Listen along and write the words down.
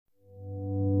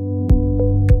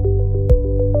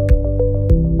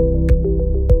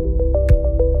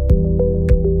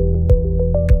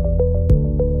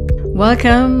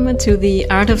Welcome to the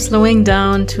Art of Slowing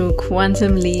Down to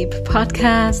Quantum Leap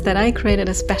podcast that I created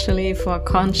especially for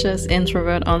conscious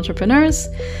introvert entrepreneurs.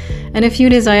 And if you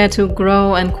desire to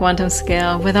grow and quantum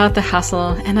scale without the hustle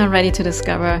and are ready to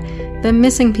discover the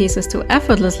missing pieces to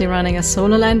effortlessly running a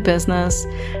solo-aligned business,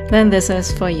 then this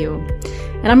is for you.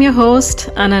 And I'm your host,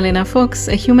 Annalena Fuchs,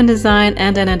 a human design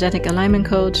and energetic alignment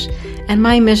coach. And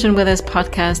my mission with this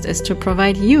podcast is to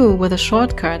provide you with a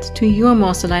shortcut to your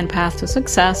most aligned path to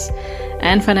success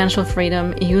and financial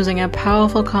freedom using a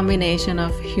powerful combination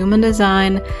of human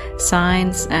design,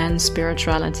 science, and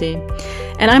spirituality.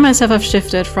 And I myself have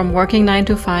shifted from working 9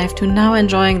 to 5 to now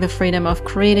enjoying the freedom of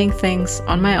creating things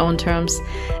on my own terms.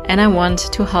 And I want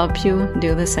to help you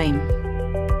do the same.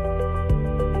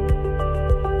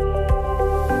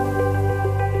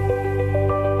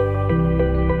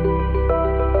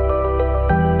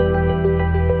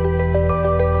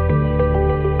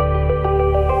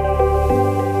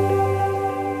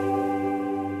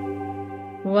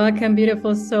 Welcome,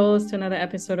 beautiful souls, to another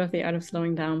episode of the Art of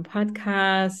Slowing Down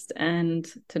podcast. And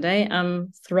today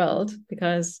I'm thrilled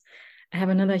because I have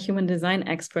another human design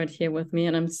expert here with me,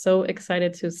 and I'm so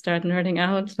excited to start nerding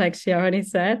out, like she already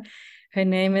said. Her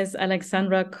name is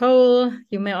Alexandra Cole.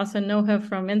 You may also know her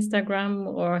from Instagram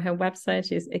or her website.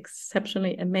 She's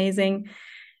exceptionally amazing.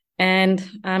 And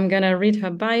I'm going to read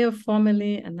her bio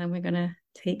formally, and then we're going to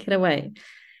take it away.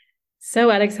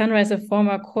 So Alexandra is a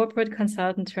former corporate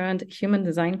consultant turned human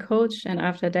design coach, and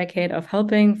after a decade of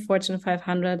helping Fortune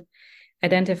 500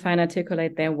 identify and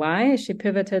articulate their why, she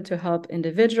pivoted to help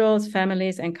individuals,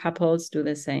 families, and couples do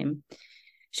the same.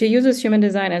 She uses human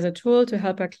design as a tool to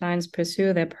help her clients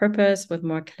pursue their purpose with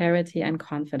more clarity and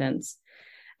confidence.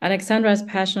 Alexandra is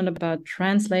passionate about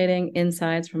translating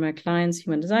insights from her clients'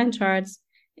 human design charts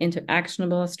into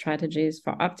actionable strategies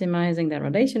for optimizing their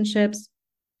relationships,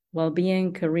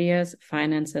 well-being, careers,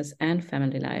 finances, and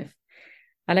family life.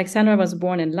 Alexandra was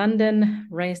born in London,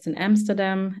 raised in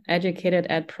Amsterdam, educated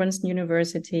at Princeton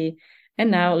University,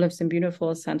 and now lives in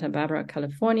beautiful Santa Barbara,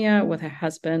 California, with her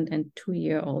husband and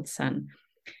 2-year-old son.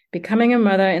 Becoming a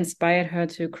mother inspired her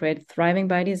to create Thriving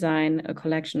by Design, a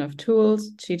collection of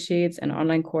tools, cheat sheets, and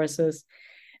online courses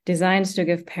designed to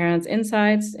give parents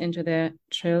insights into their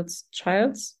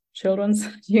children's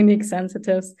unique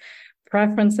sensitives,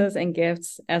 preferences, and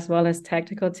gifts, as well as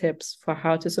tactical tips for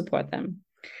how to support them.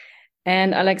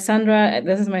 And Alexandra,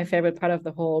 this is my favorite part of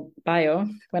the whole bio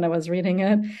when I was reading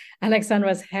it. Alexandra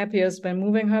is happiest when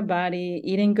moving her body,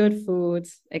 eating good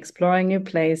foods, exploring new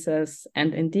places,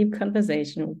 and in deep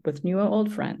conversation with new or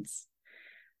old friends.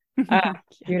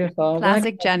 Beautiful.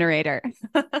 Classic generator.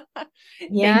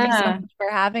 Yeah. Thank you so much for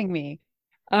having me.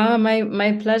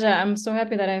 My pleasure. I'm so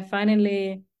happy that I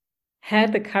finally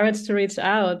had the courage to reach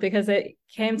out, because it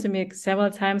came to me several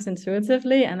times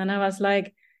intuitively. And then I was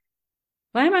like,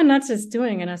 why am I not just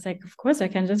doing it? And I was like, of course I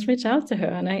can just reach out to her.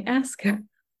 And I asked her.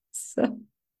 So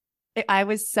I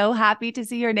was so happy to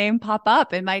see your name pop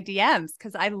up in my DMs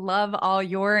because I love all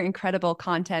your incredible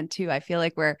content too. I feel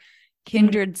like we're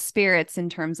kindred spirits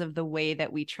in terms of the way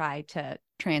that we try to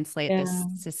translate this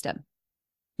system.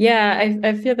 Yeah,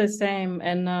 I feel the same.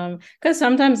 And because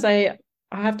sometimes I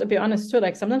have to be honest too,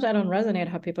 like sometimes I don't resonate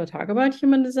how people talk about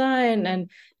human design,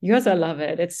 and yours, I love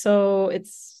it. It's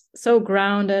so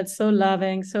grounded, so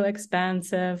loving, so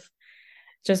expansive,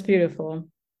 just beautiful.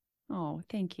 Oh,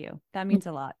 thank you. That means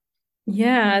a lot.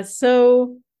 Yeah.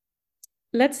 So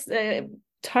let's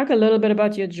talk a little bit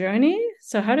about your journey.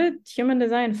 So how did human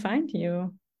design find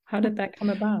you? How did that come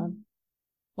about?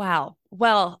 Wow.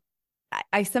 Well,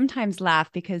 I sometimes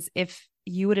laugh because if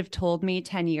you would have told me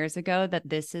 10 years ago that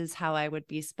this is how I would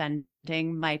be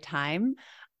spending my time,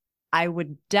 I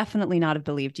would definitely not have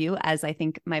believed you. As I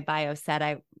think my bio said,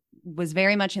 I was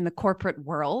very much in the corporate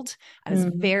world. I was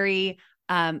very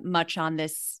much on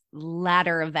this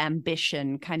ladder of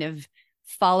ambition, kind of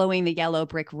following the yellow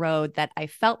brick road that I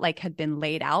felt like had been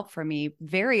laid out for me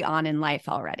very on in life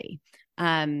already.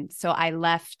 So I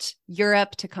left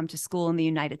Europe to come to school in the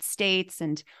United States.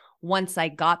 And once I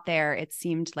got there, it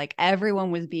seemed like everyone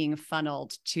was being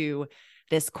funneled to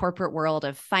this corporate world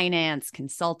of finance,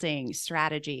 consulting,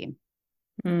 strategy.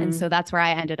 And so that's where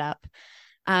I ended up.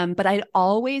 But I'd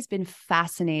always been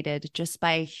fascinated just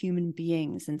by human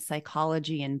beings and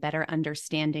psychology and better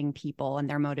understanding people and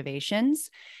their motivations.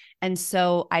 And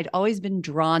so I'd always been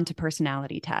drawn to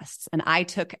personality tests, and I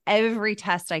took every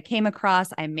test I came across.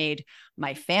 I made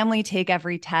my family take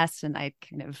every test, and I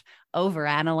kind of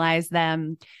overanalyzed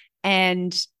them.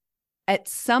 And at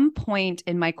some point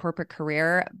in my corporate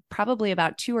career, probably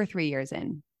about 2 or 3 years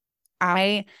in,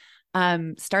 I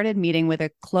started meeting with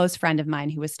a close friend of mine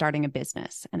who was starting a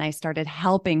business, and I started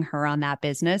helping her on that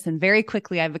business. And very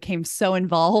quickly, I became so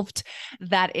involved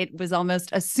that it was almost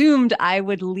assumed I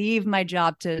would leave my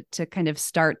job to kind of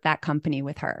start that company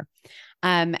with her.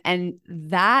 And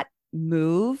that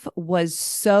move was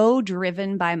so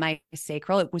driven by my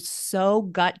sacral. It was so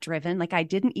gut driven. Like I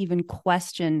didn't even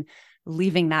question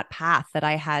leaving that path that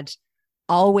I had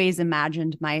always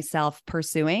imagined myself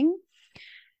pursuing.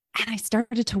 And I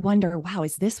started to wonder, wow,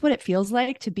 is this what it feels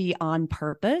like to be on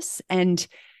purpose? And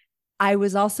I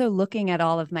was also looking at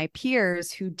all of my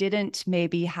peers who didn't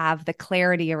maybe have the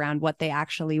clarity around what they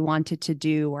actually wanted to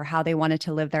do or how they wanted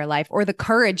to live their life, or the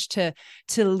courage to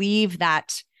leave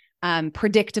that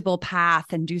predictable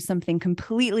path and do something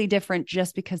completely different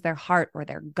just because their heart or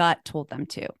their gut told them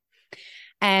to.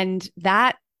 And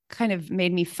that kind of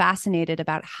made me fascinated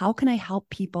about how can I help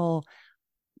people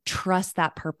trust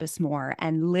that purpose more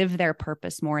and live their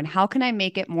purpose more? And how can I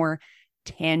make it more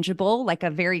tangible, like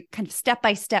a very kind of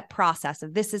step-by-step process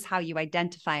of this is how you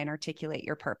identify and articulate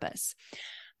your purpose.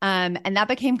 And that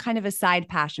became kind of a side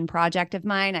passion project of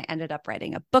mine. I ended up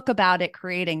writing a book about it,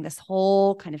 creating this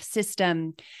whole kind of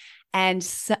system. And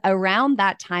so around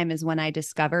that time is when I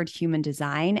discovered human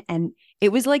design. And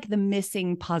it was like the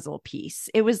missing puzzle piece.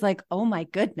 It was like, oh my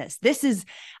goodness, this is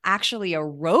actually a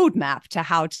roadmap to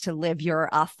how to live your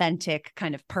authentic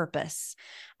kind of purpose.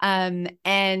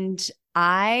 And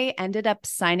I ended up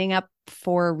signing up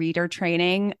for reader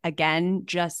training. Again,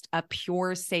 just a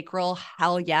pure sacral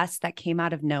hell yes that came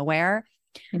out of nowhere.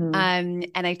 And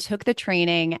I took the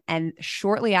training, and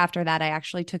shortly after that, I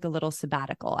actually took a little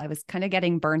sabbatical. I was kind of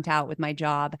getting burnt out with my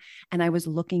job, and I was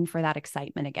looking for that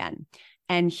excitement again.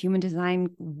 And human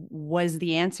design was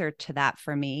the answer to that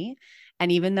for me.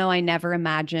 And even though I never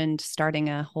imagined starting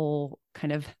a whole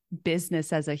kind of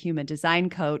business as a human design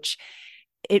coach,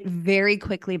 it very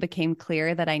quickly became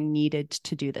clear that I needed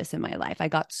to do this in my life. I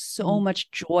got so much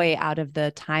joy out of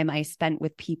the time I spent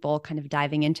with people kind of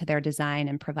diving into their design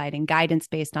and providing guidance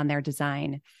based on their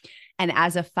design. And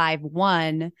as a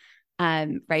 5/1,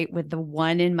 right, with the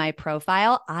 1 in my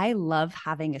profile, I love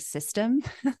having a system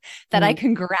that I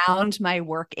can ground my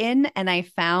work in. And I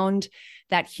found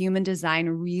that human design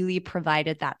really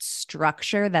provided that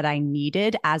structure that I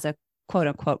needed as a quote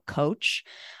unquote coach.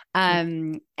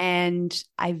 And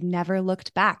I've never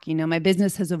looked back. You know, my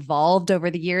business has evolved over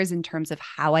the years in terms of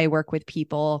how I work with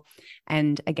people.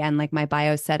 And again, like my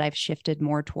bio said, I've shifted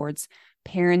more towards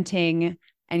parenting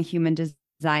and human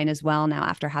design as well now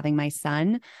after having my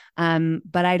son.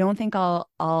 But I don't think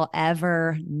I'll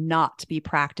ever not be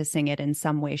practicing it in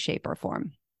some way, shape, or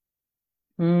form.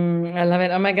 I love it.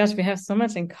 Oh my gosh, we have so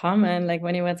much in common. Like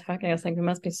when you were talking, I was like, we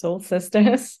must be soul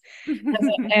sisters.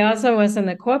 I also was in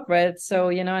the corporate, so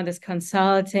you know, in this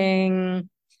consulting,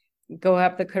 go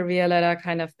up the career ladder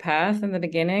kind of path in the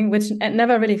beginning, which it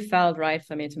never really felt right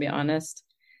for me, to be honest.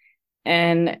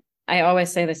 And I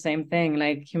always say the same thing,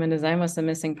 like human design was the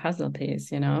missing puzzle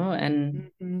piece, you know?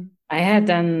 And I had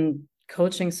done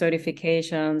coaching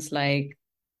certifications like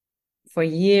for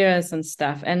years and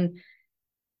stuff. And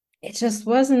it just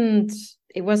wasn't,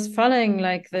 it was following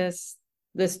like this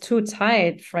too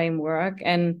tight framework.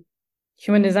 And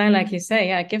human design, like you say,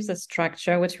 yeah, it gives a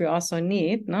structure, which we also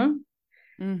need, no?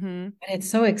 But it's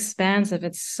so expansive,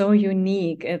 it's so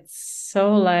unique, it's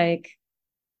so like,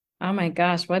 oh my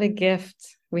gosh, what a gift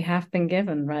we have been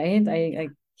given, right? I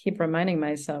keep reminding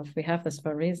myself we have this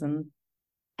for a reason.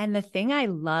 And the thing I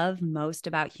love most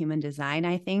about human design,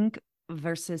 I think,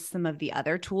 versus some of the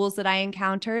other tools that I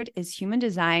encountered, is human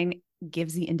design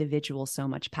gives the individual so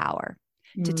much power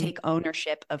to take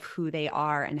ownership of who they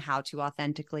are and how to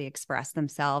authentically express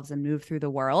themselves and move through the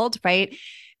world, right?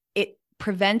 It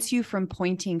prevents you from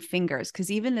pointing fingers,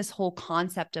 because even this whole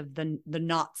concept of the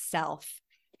not self,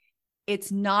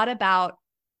 it's not about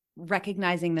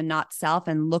recognizing the not self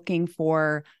and looking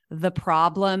for the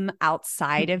problem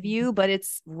outside of you, but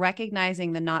it's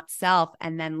recognizing the not self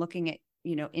and then looking at,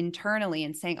 you know, internally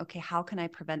and saying, okay, how can I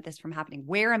prevent this from happening?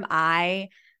 Where am I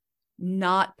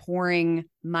not pouring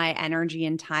my energy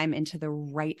and time into the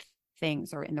right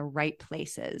things or in the right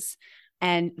places?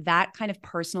 And that kind of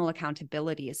personal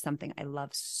accountability is something I love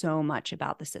so much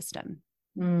about the system.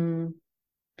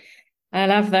 I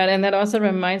love that. And that also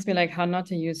reminds me like how not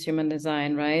to use human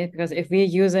design, right? Because if we're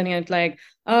using it like,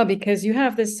 oh, because you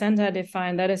have this center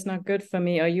defined, that is not good for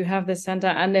me, or you have this center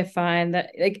undefined,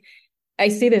 that like I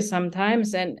see this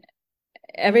sometimes, and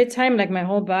every time like my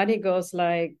whole body goes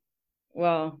like,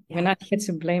 well, we're not here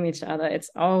to blame each other. It's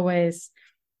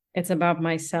about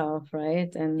myself, right?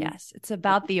 And yes, it's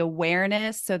about the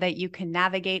awareness so that you can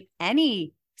navigate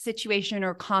any situation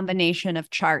or combination of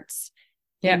charts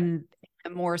Yeah. in a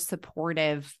more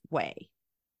supportive way.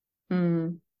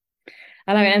 Mm.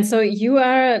 I love it. And so you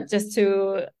are, just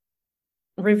to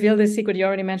reveal the secret, you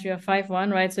already mentioned you're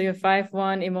 5'1", right? So you're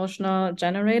 5'1" emotional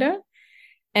generator.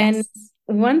 And Yes.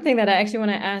 one thing that I actually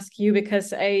want to ask you,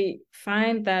 because I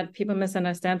find that people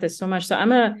misunderstand this so much. So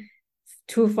I'm a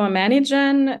 2-4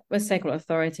 Manigen with sacral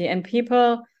authority, and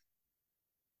people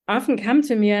often come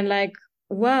to me and like,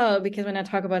 well, because when I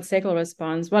talk about sacral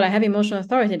response, well, I have emotional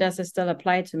authority. Does this still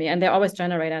apply to me? And they're always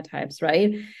generator types,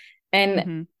 right? And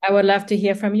Mm-hmm. I would love to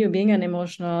hear from you, being an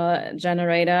emotional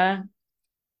generator.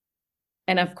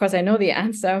 And of course, I know the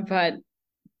answer, but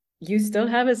you still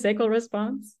have a sacral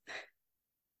response?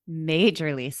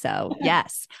 Majorly so.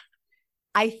 Yes.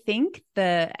 I think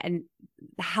and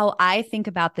how I think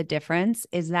about the difference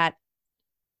is that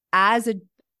as a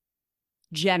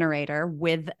generator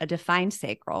with a defined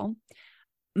sacral,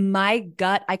 my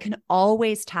gut, I can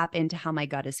always tap into how my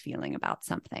gut is feeling about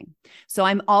something. So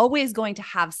I'm always going to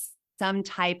have some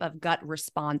type of gut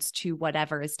response to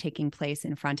whatever is taking place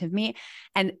in front of me.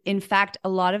 And in fact, a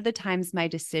lot of the times my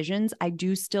decisions, I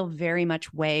do still very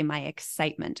much weigh my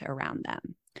excitement around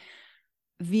them.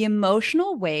 The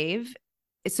emotional wave,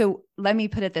 so let me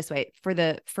put it this way,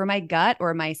 for my gut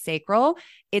or my sacral,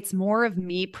 it's more of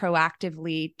me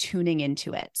proactively tuning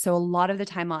into it. So a lot of the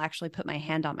time I'll actually put my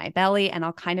hand on my belly and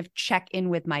I'll kind of check in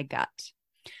with my gut.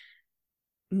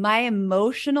 My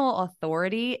emotional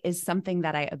authority is something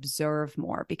that I observe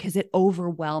more because it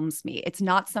overwhelms me. It's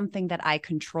not something that I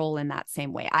control in that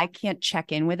same way. I can't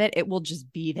check in with it. It will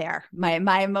just be there.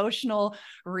 My emotional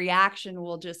reaction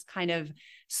will just kind of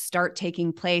start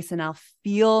taking place, and I'll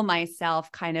feel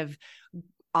myself kind of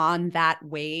on that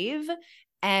wave.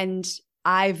 And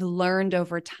I've learned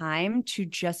over time to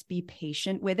just be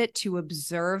patient with it, to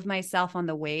observe myself on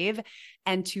the wave,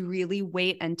 and to really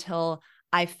wait until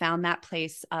I found that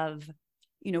place of,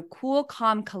 cool,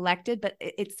 calm, collected, but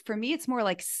it's, for me, it's more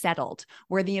like settled,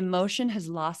 where the emotion has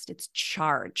lost its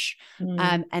charge.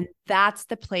 Mm. And that's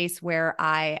the place where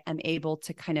I am able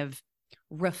to kind of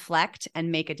reflect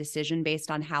and make a decision based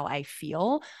on how I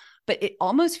feel. But it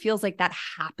almost feels like that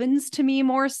happens to me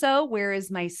more so,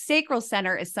 whereas my sacral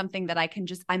center is something that I can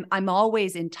just, I'm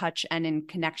always in touch and in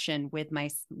connection with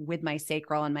my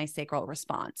sacral and my sacral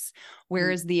response.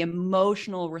 Whereas the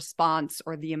emotional response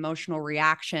or the emotional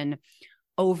reaction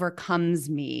overcomes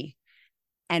me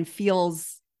and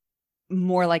feels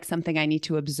more like something I need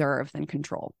to observe than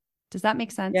control. Does that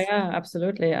make sense? Yeah,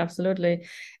 absolutely. Absolutely.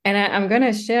 And I'm going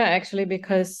to share actually,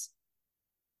 because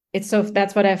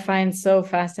that's what I find so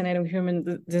fascinating with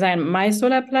human design. My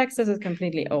solar plexus is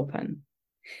completely open.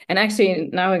 And actually,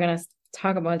 now we're going to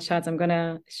talk about charts. I'm going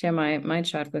to share my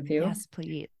chart with you. Yes,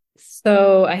 please.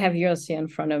 So I have yours here in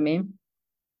front of me.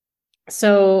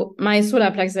 So my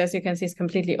solar plexus, as you can see, is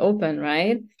completely open,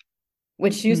 right?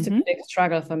 Which used to be a big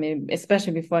struggle for me,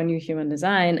 especially before I knew human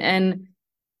design. And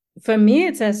for me,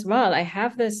 it's as well. I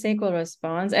have this sacral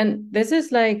response, and this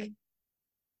is like,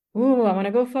 ooh, I want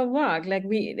to go for a walk. Like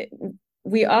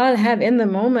we all have in the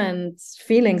moment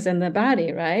feelings in the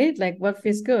body, right? Like what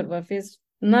feels good, what feels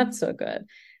not so good.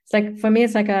 It's like, for me,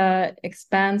 it's like a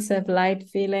expansive light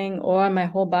feeling, or my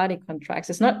whole body contracts.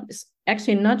 It's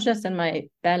actually not just in my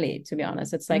belly, to be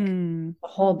honest. It's like a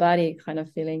whole body kind of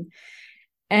feeling.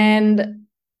 And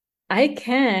I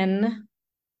can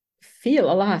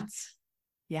feel a lot.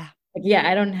 Yeah. Like, yeah,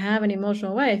 I don't have an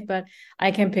emotional wave, but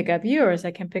I can pick up yours.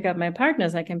 I can pick up my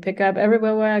partner's. I can pick up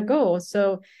everywhere where I go.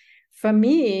 So for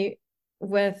me,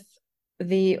 with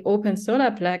the open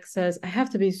solar plexus, I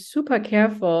have to be super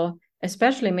careful,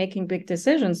 especially making big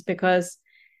decisions, because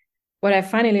what I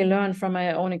finally learned from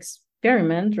my own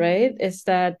experiment, right, is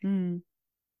that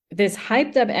this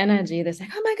hyped up energy, this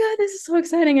like, oh my God, this is so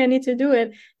exciting, I need to do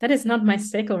it. That is not my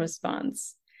sacral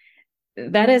response.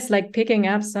 That is like picking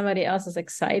up somebody else's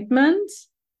excitement.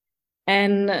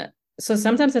 And so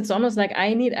sometimes it's almost like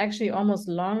I need actually almost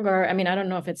longer. I mean, I don't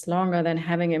know if it's longer than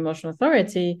having emotional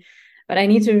authority, but I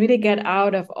need to really get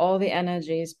out of all the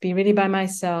energies, be really by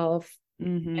myself.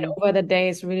 And over the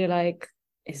days, really like,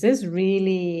 is this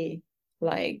really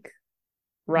like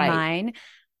right? Mine,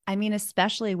 I mean,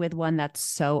 especially with one that's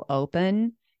so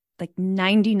open, like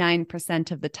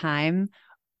 99% of the time,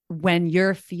 when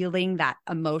you're feeling that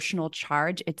emotional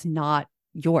charge, it's not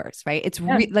yours, right? It's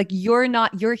like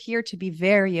you're here to be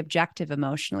very objective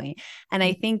emotionally. And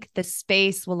I think the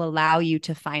space will allow you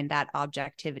to find that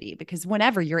objectivity, because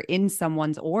whenever you're in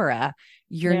someone's aura,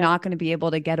 you're not going to be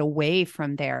able to get away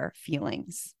from their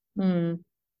feelings.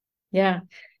 Yeah.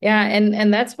 Yeah.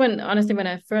 And that's when, honestly, when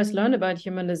I first learned about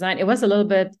human design, it was a little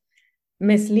bit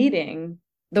misleading,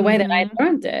 the way that I Mm-hmm.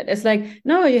 learned it. It's like,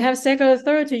 no, you have sacral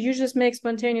authority, you just make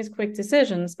spontaneous, quick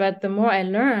decisions. But the more I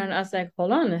learn, I was like,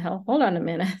 hold on a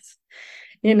minute,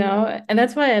 and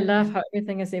that's why I Yeah. love how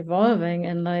everything is evolving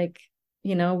and like,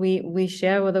 we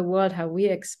share with the world how we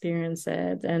experience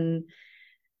it and,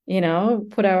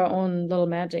 put our own little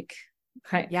magic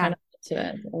kind Yeah. of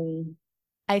into it.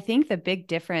 I think the big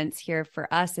difference here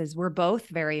for us is we're both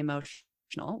very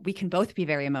emotional. We can both be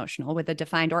very emotional with a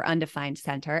defined or undefined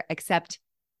center, except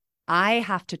I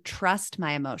have to trust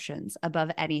my emotions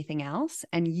above anything else.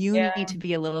 And you need Yeah, to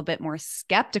be a little bit more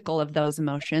skeptical of those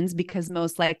emotions because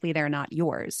most likely they're not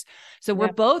yours. So we're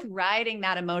yeah, both riding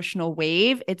that emotional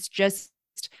wave. It's just,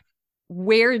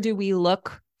 where do we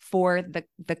look for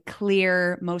the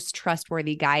clear, most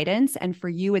trustworthy guidance? And for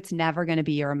you, it's never going to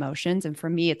be your emotions. And for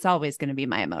me, it's always going to be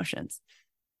my emotions.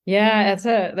 yeah.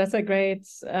 That's a great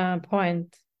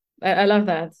point. I love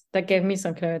that. That gave me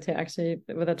some clarity actually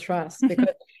with a trust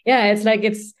because yeah, it's like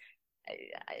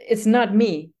it's not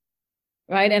me,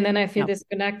 right? And then I feel No.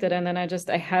 disconnected, and then I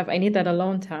need that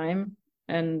alone time,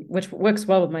 and which works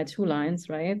well with my two lines,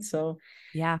 right? So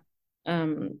Yeah.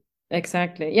 um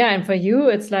exactly. Yeah, and for you,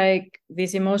 it's like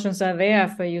these emotions are there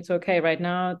for you to okay, right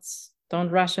now it's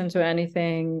don't rush into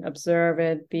anything, observe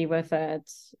it, be with it,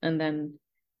 and then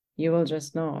you will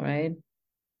just know, right?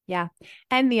 Yeah.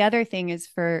 And the other thing is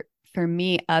for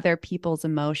me, other people's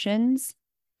emotions,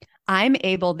 I'm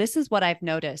able, this is what I've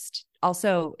noticed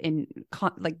also in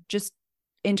like just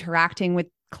interacting with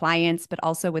clients, but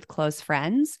also with close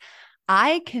friends.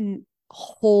 I can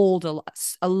hold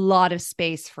a lot of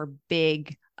space for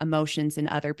big emotions in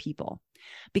other people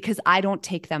because I don't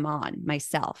take them on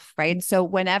myself. Right. So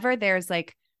whenever there's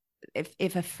like,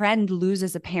 if a friend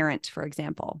loses a parent, for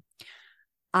example,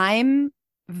 I'm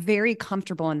very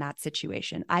comfortable in that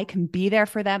situation. I can be there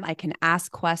for them. I can ask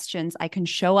questions. I can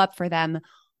show up for them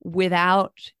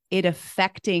without it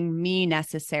affecting me Yeah,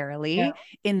 necessarily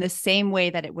in the same way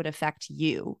that it would affect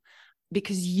you.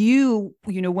 Because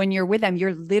when you're with them,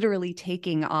 you're literally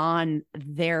taking on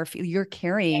you're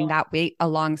carrying yeah. that weight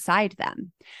alongside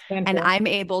them. And Painful. I'm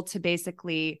able to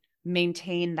basically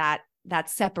maintain that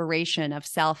separation of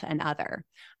self and other,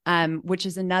 which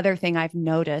is another thing I've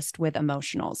noticed with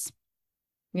emotionals.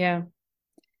 Yeah.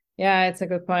 Yeah, it's a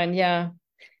good point. Yeah.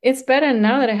 It's better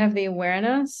now that I have the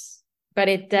awareness, but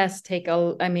it does take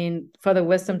I mean, for the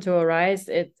wisdom to arise,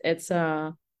 it's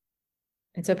a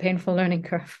painful learning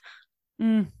curve.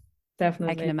 Mm, I can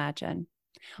Definitely. imagine.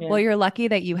 Yeah. Well, you're lucky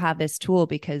that you have this tool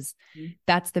because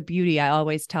that's the beauty. I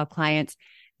always tell clients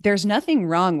there's nothing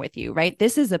wrong with you, right?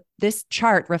 This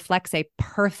chart reflects a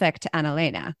perfect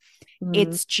Annalena. Mm.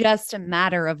 It's just a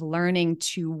matter of learning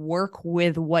to work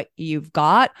with what you've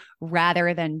got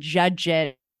rather than judge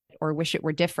it or wish it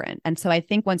were different. And so I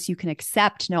think once you can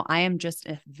accept, no, I am just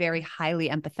a very highly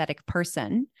empathetic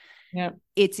person, Yeah.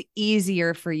 it's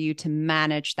easier for you to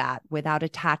manage that without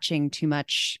attaching too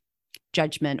much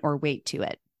judgment or weight to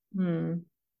it. Mm.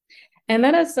 And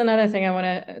that is another thing I want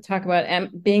to talk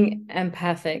about, being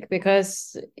empathic,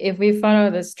 because if we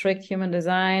follow the strict human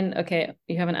design, okay,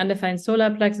 you have an undefined solar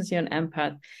plexus, you're an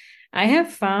empath. I have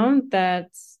found that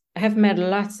I have met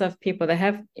lots of people that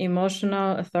have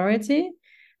emotional authority,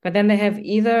 but then they have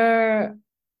either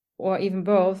or even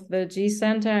both the G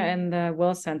center and the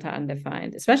will center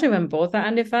undefined. Especially when both are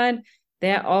undefined,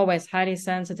 they're always highly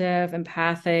sensitive,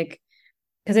 empathic,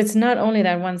 because it's not only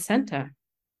that one center,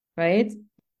 right?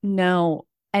 No.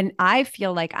 And I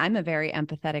feel like I'm a very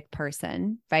empathetic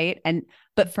person, right?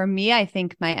 But for me, I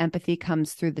think my empathy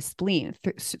comes through the spleen,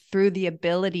 through the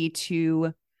ability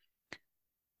to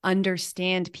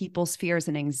understand people's fears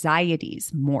and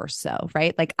anxieties more so,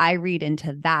 right? Like I read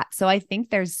into that. So I think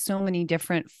there's so many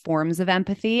different forms of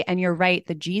empathy. And you're right,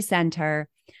 the G center,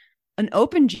 an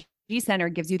open G center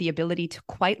gives you the ability to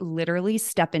quite literally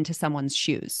step into someone's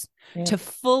shoes, Yeah. to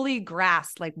fully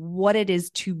grasp like what it is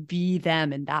to be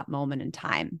them in that moment in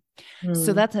time.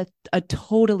 So Hmm. that's a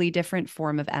totally different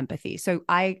form of empathy. So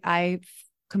I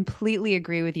completely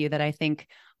agree with you that I think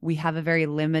we have a very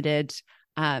limited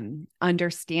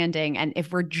understanding. And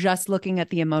if we're just looking at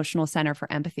the emotional center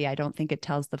for empathy, I don't think it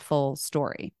tells the full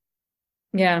story.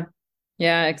 Yeah.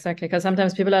 Yeah, exactly. Because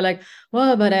sometimes people are like,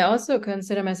 well, but I also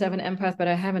consider myself an empath, but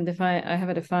I have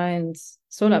a defined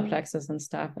solar plexus and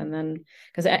stuff. And then,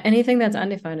 because anything that's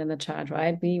undefined in the chart,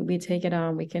 right? We take it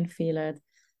on, we can feel it.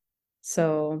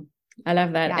 So I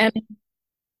love that. Yeah.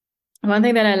 And one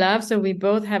thing that I love, so we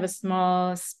both have a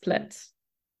small split,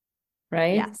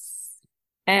 right? Yes.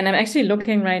 And I'm actually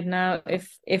looking right now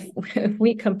if if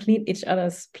we complete each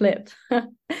other's split.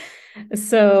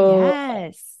 So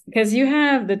Yes. because you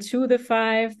have the 2, the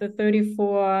 5, the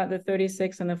 34, the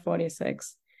 36, and the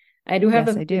 46. I do have Yes,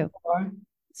 the I do. 34,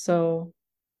 so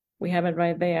we have it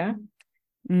right there.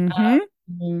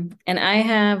 Mm-hmm. And I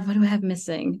have, what do I have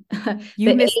missing? You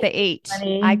The missed 8, the 8.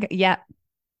 20, Yeah.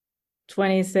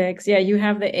 26. Yeah, you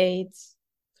have the 8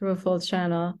 through a full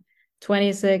channel,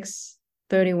 26,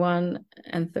 31,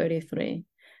 and 33.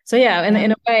 So yeah, Yeah.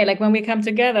 in a way, like when we come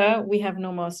together, we have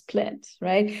no more split,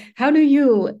 right? How do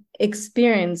you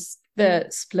experience the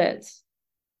split?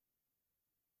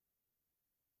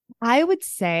 I would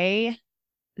say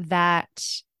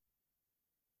that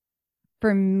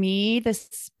for me, the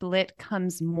split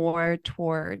comes more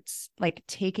towards like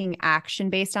taking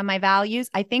action based on my values.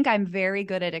 I think I'm very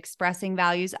good at expressing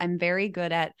values. I'm very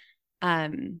good at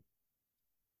um,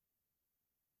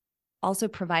 also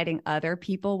providing other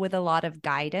people with a lot of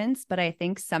guidance. But I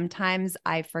think sometimes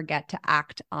I forget to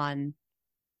act on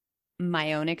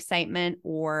my own excitement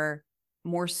or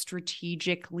more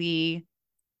strategically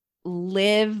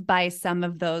live by some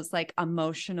of those like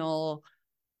emotional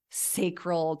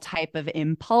sacral type of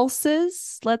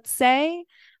impulses, let's say.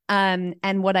 And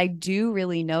what I do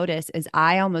really notice is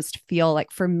I almost feel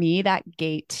like for me, that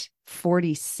gate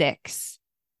 46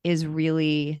 is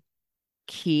really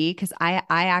key because I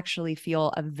actually feel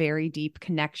a very deep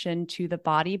connection to the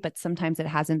body, but sometimes it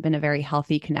hasn't been a very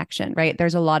healthy connection, right?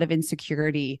 There's a lot of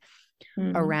insecurity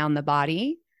around the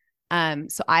body.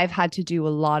 So I've had to do a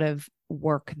lot of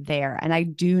work there. And I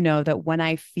do know that when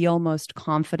I feel most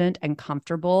confident and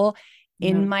comfortable Yeah.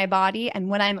 in my body, and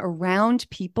when I'm around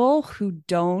people who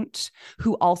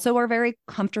also are very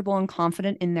comfortable and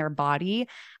confident in their body,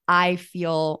 I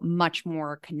feel much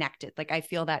more connected. Like I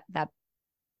feel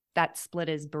that split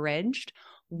is bridged.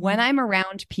 When I'm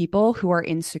around people who are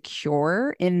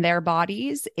insecure in their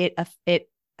bodies, it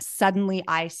suddenly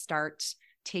I start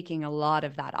taking a lot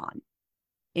of that on,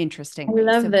 I interestingly.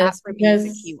 love So that this for me is a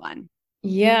key because one.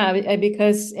 yeah,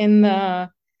 because in the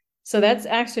so that's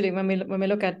actually when we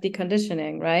look at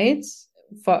deconditioning, right?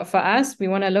 For us, we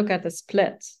want to look at the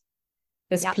split.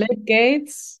 The Yep. split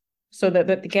gates, so that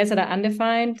the gates that are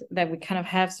undefined that we kind of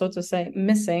have, so to say,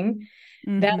 missing,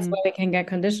 that's Mm-hmm. where we can get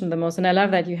conditioned the most. And I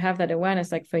love that you have that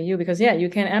awareness, like for you, because yeah, you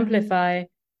can amplify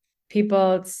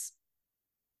people's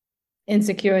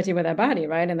insecurity with their body,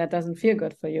 right? And that doesn't feel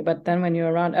good for you. But then when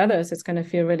you're around others, it's going to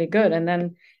feel really good. And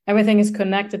then everything is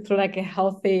connected through like a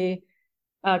healthy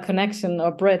connection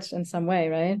or bridge in some way,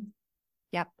 right?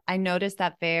 Yep. I noticed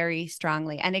that very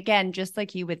strongly. And again, just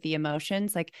like you with the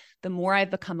emotions, like the more I've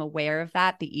become aware of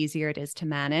that, the easier it is to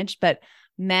manage. But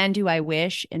man, do I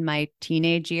wish in my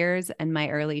teenage years and my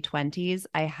early 20s,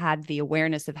 I had the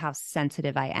awareness of how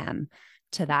sensitive I am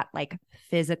to that like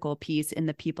physical piece in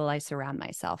the people I surround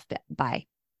myself by.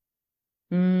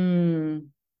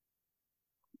 Mm,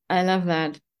 I love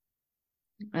that.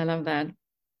 I love that.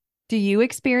 Do you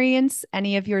experience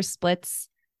any of your splits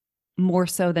more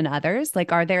so than others?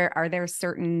 Like are there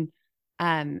certain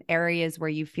areas where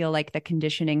you feel like the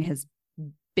conditioning has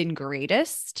been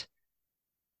greatest?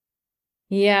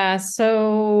 Yeah,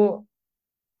 so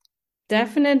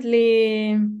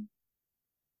definitely,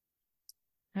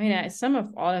 I mean, some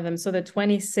of all of them. So the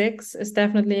 26 is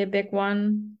definitely a big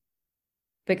one,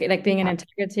 like being in Yep.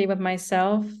 integrity with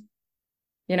myself,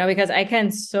 because I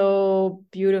can so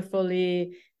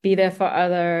beautifully be there for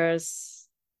others.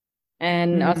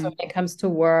 And also Mm, when it comes to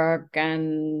work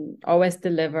and always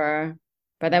deliver.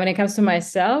 But then when it comes to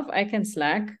myself, I can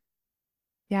slack,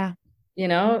 yeah.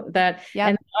 that. Yep.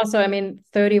 And also, I mean,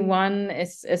 31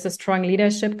 is a strong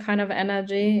leadership kind of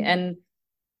energy. And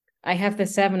I have the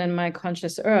 7 in my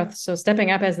conscious earth. So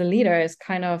stepping up as a leader is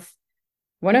kind of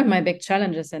one of my big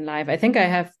challenges in life. I think I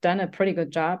have done a pretty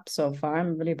good job so far.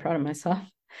 I'm really proud of myself.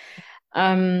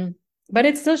 Um, but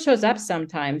it still shows up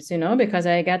sometimes, because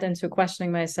I get into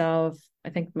questioning myself. I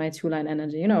think my 2-line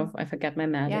energy, I forget my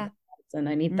magic Yeah. and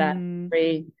I need that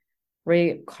Mm,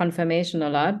 reconfirmation a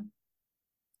lot.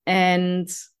 And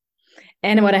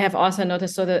what I have also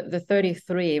noticed, so the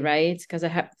 33, right? Because I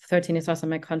have 13 is also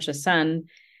my conscious sun.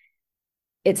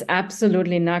 It's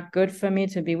absolutely not good for me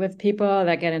to be with people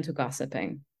that get into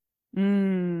gossiping.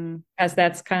 mm, Because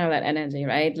that's kind of that energy,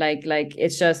 right? Like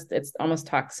it's almost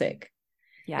toxic.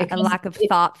 yeah. A Because lack of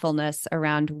thoughtfulness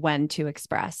around when to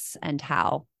express and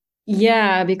how.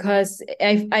 yeah, because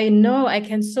I know I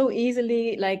can so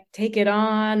easily like take it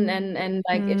on and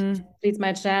like it Mm, leads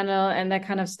my channel and that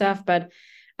kind of stuff, but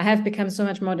I have become so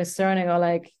much more discerning, or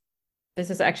like this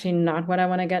is actually not what I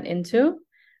want to get into,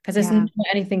 because it's not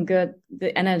yeah. anything good.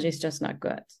 The energy is just not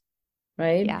good,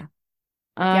 right? Yeah.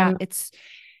 Yeah. Um,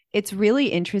 It's really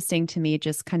interesting to me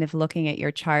just kind of looking at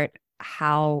your chart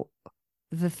how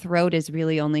the throat is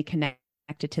really only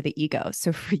connected to the ego.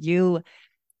 So for you,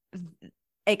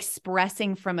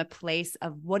 expressing from a place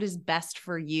of what is best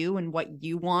for you and what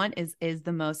you want is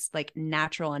the most like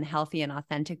natural and healthy and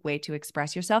authentic way to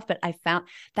express yourself. But I found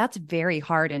that's very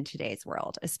hard in today's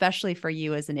world, especially for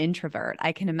you as an introvert.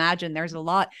 I can imagine there's a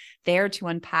lot there to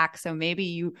unpack. So maybe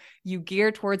you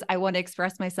gear towards, I want to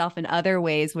express myself in other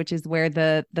ways, which is where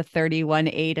the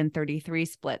 31/8 and 33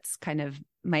 splits kind of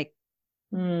might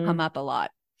come up a lot.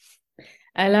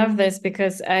 I love this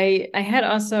because I had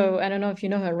also, I don't know if you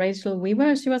know her, Rachel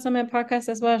Weaver. She was on my podcast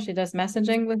as well. She does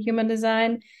messaging with human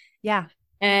design. Yeah.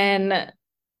 And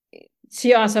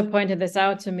she also pointed this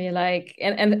out to me, like,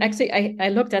 and actually I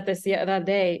looked at this the other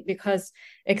day because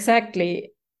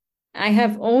exactly I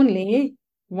have only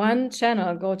one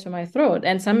channel go to my throat,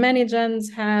 and some many gens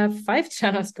have 5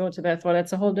 channels go to their throat.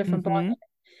 It's a whole different ballgame.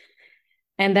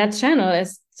 And that channel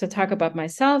is to talk about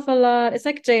myself a lot. It's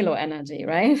like JLo energy,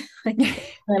 right? Like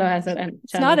JLo has an channel.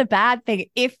 It's not a bad thing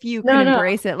if you can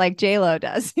embrace it like JLo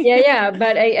does. Yeah.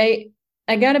 But I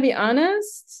gotta be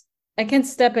honest, I can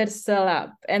step it still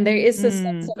up. And there is a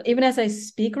sense of, even as I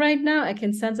speak right now, I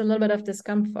can sense a little bit of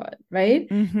discomfort, right?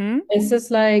 It's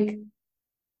just like,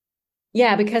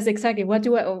 yeah, because exactly what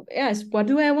do I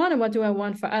want and what do I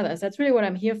want for others? That's really what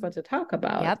I'm here for, to talk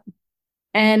about.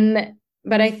 Yep.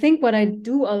 But I think what I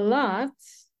do a lot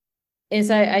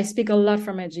is I speak a lot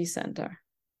from my G center.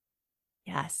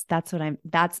 Yes, that's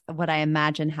what I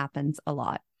imagine happens a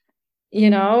lot.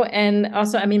 And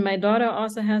also, I mean, my daughter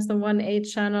also has the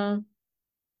 1/8 channel.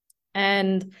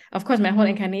 And of course, my whole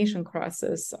incarnation cross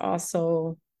is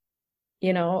also,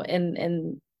 in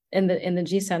the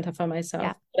G center for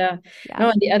myself. Yeah.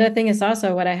 No, and the other thing is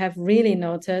also what I have really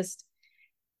noticed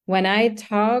when I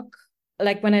talk,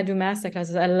 like when I do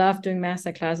masterclasses, I love doing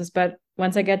masterclasses, but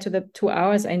once I get to the 2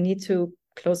 hours, I need to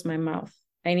close my mouth.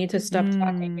 I need to stop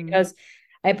talking because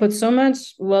I put so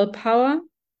much willpower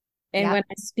in when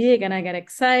I speak, and I get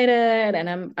excited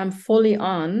and I'm fully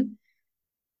on.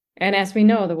 And as we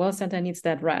know, the will center needs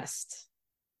that rest.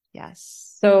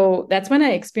 Yes. So that's when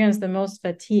I experience the most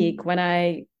fatigue, when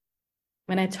I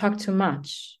talk too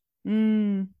much.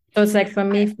 So it's like, for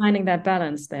me, finding that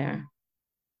balance there.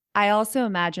 I also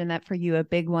imagine that for you, a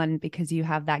big one, because you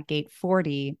have that gate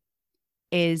 40,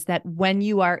 is that when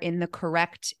you are in the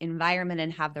correct environment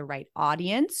and have the right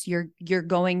audience, you're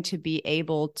going to be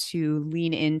able to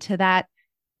lean into that,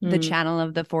 the channel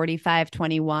of the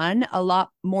 45/21 a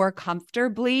lot more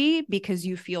comfortably, because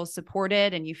you feel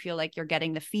supported and you feel like you're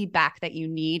getting the feedback that you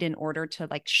need in order to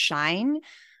like shine.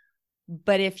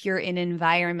 But if you're in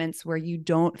environments where you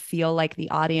don't feel like the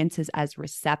audience is as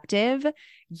receptive,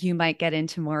 you might get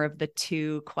into more of the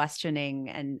 2 questioning,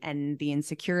 and the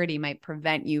insecurity might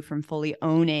prevent you from fully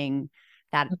owning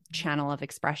that channel of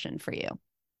expression for you.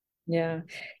 Yeah.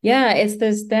 Yeah. It's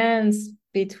this dance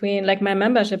between, like, my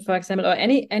membership, for example, or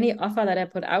any offer that I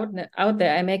put out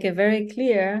there, I make it very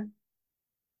clear.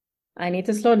 I need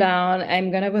to slow down.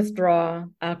 I'm going to withdraw.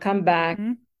 I'll come back.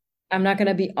 I'm not going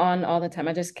to be on all the time.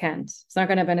 I just can't. It's not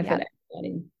going to benefit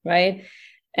anybody, right?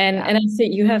 And I see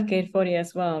you have gate 40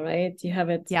 as well, right? You have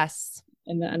it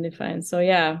in the undefined. So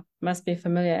yeah, must be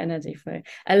familiar energy for you.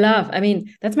 I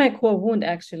mean, that's my core wound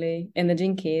actually in the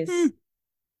Gene Keys.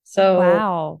 So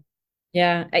wow.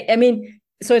 Yeah. I mean,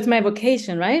 so it's my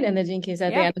vocation, right? And the Gene Keys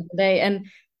at the end of the day. And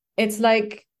it's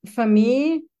like, for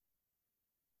me,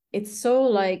 it's so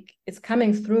like, it's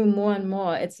coming through more and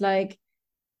more. It's like,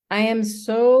 I am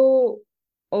so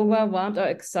overwhelmed or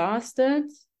exhausted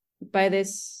by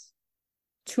this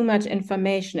too much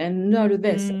information, and no, do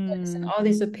this and this and all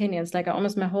these opinions. Like,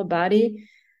 almost my whole body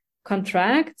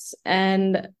contracts,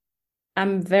 and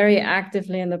I'm very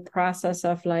actively in the process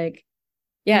of like,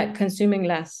 consuming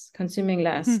less,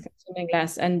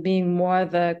 and being more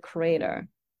the creator.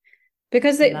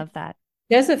 Because I love that.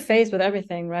 There's a phase with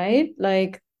everything, right?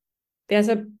 Like,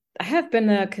 I have been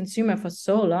a consumer for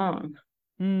so long.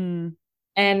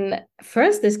 And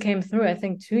first this came through, I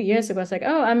think 2 years ago. It's like,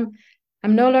 oh,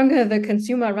 I'm no longer the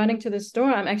consumer running to the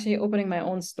store. I'm actually opening my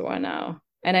own store now.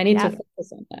 And I need to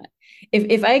focus on that.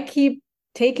 If I keep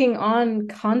taking on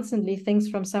constantly things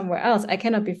from somewhere else, I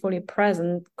cannot be fully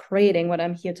present creating what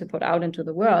I'm here to put out into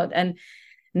the world. And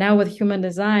now with human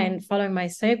design, following my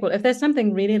sacral, if there's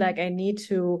something really like I need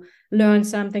to learn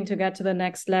something to get to the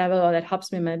next level, or that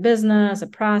helps me in my business, a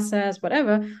process,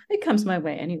 whatever, it comes my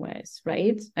way anyways,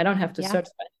 right? I don't have to search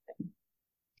for anything.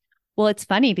 Well, it's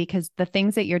funny because the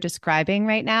things that you're describing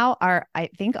right now are, I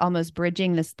think, almost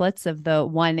bridging the splits of the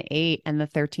 1/8 and the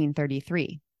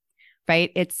 1333.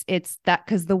 Right? It's that,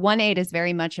 because the 1/8 is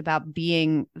very much about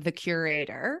being the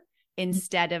curator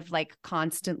instead of like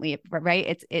constantly,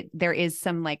 right? There is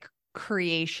some like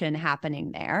creation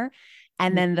happening there.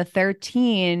 And then the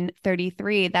 13,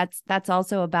 33, that's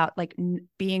also about like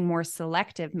being more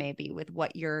selective maybe with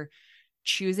what you're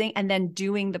choosing, and then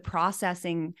doing the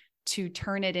processing to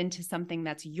turn it into something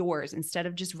that's yours instead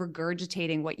of just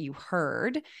regurgitating what you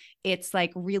heard. It's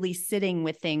like really sitting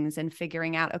with things and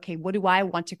figuring out, okay, what do I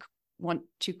want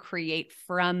to create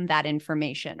from that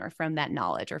information or from that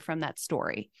knowledge or from that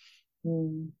story?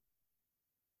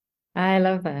 I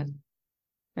love that.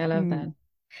 I love that.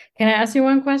 Can I ask you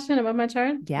one question about my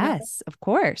chart? Yes, of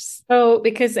course. So,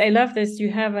 because I love this,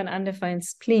 you have an undefined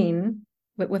spleen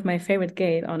with my favorite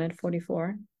gate on it,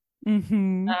 44.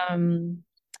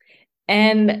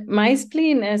 And my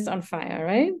spleen is on fire,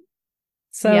 right?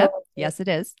 So, yep. Yes, it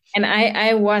is. And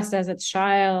I was, as a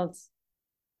child,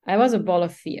 I was a ball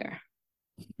of fear,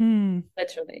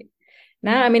 literally.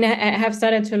 Now, I mean, I have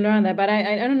started to learn that, but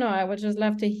I don't know. I would just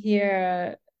love to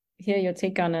hear your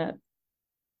take on it.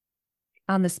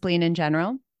 On the spleen in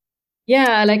general?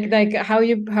 Yeah, like how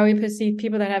you perceive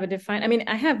people that have a defined. I mean,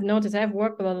 I have noticed I've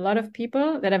worked with a lot of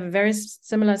people that have a very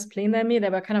similar spleen than me. They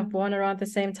were kind of born around the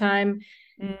same time,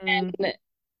 and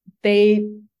they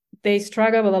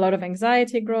struggle with a lot of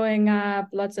anxiety growing up,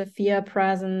 lots of fear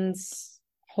presence,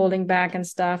 holding back and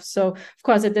stuff. So of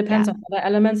course it depends on other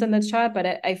elements in the chart,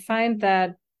 but I find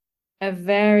that a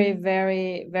very,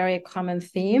 very, very common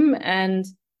theme. And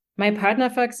my partner,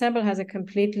 for example, has a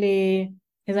completely,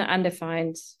 he's an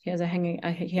undefined, he has a hanging,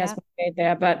 he has one gate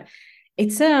there, but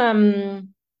it's I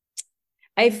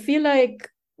feel like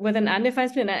with an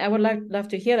undefined spleen, I would love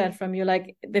to hear that from you.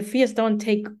 Like the fears don't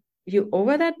take you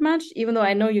over that much, even though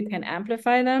I know you can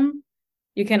amplify them.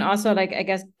 You can also, like, I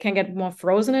guess, can get more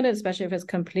frozen in it, especially if it's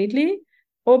completely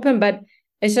open. But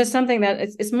it's just something that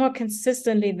it's more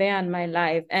consistently there in my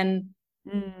life. And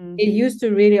it used to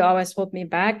really always hold me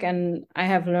back. And I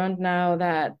have learned now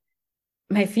that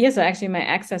my fears are actually my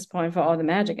access point for all the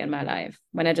magic in my life,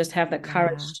 when I just have the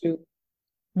courage to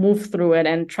move through it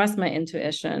and trust my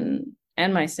intuition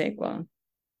and my sacral.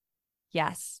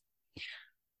 Yes.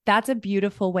 That's a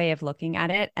beautiful way of looking at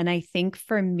it. And I think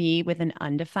for me with an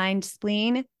undefined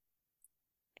spleen,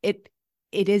 it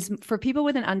is for people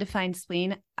with an undefined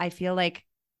spleen, I feel like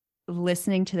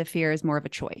listening to the fear is more of a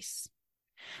choice.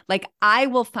 Like I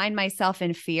will find myself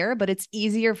in fear, but it's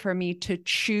easier for me to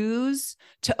choose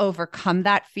to overcome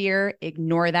that fear,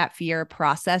 ignore that fear,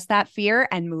 process that fear,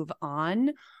 and move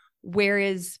on.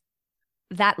 Whereas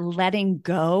that letting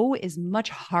go is much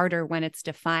harder when it's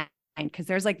defined, because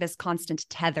there's like this constant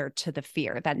tether to the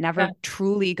fear that never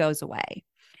truly goes away.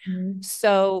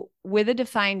 So with a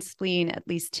defined spleen, at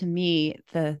least to me,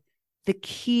 the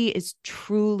key is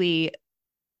truly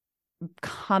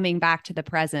coming back to the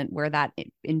present, where that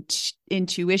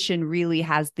intuition really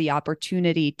has the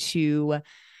opportunity to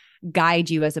guide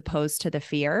you as opposed to the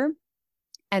fear.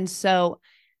 And so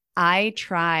I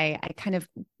kind of,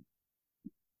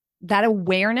 that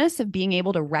awareness of being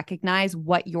able to recognize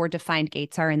what your defined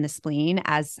gates are in the spleen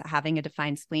as having a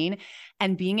defined spleen,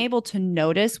 and being able to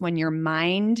notice when your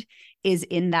mind is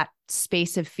in that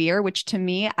space of fear, which to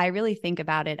me, I really think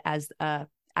about it as a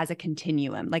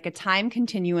continuum, like a time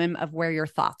continuum of where your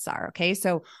thoughts are. Okay.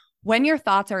 So when your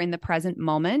thoughts are in the present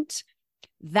moment,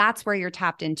 that's where you're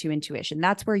tapped into intuition.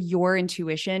 That's where your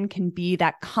intuition can be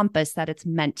that compass that it's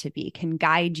meant to be, can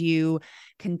guide you,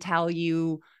 can tell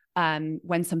you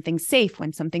when something's safe,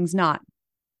 when something's not.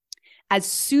 As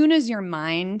soon as your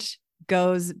mind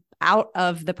goes out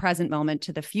of the present moment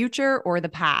to the future or the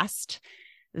past,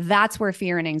 that's where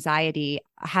fear and anxiety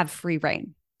have free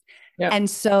reign. Yep. And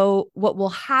so what will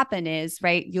happen is,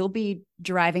 right, you'll be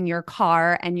driving your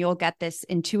car and you'll get this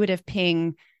intuitive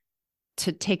ping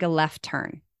to take a left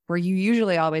turn where you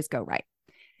usually always go right.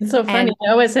 It's so funny.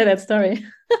 I always say that story.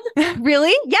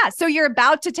 Really? Yeah. So you're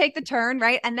about to take the turn,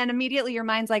 right? And then immediately your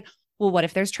mind's like, well, what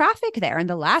if there's traffic there? And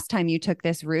the last time you took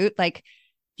this route, like,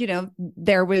 you know,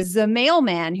 there was a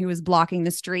mailman who was blocking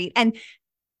the street. And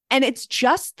it's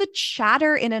just the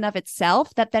chatter in and of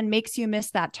itself that then makes you miss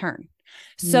that turn.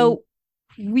 So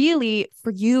really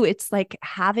for you, it's like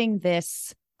having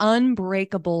this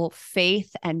unbreakable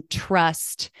faith and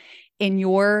trust in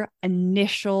your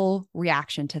initial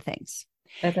reaction to things.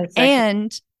 That's exactly.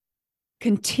 And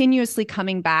continuously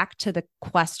coming back to the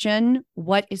question,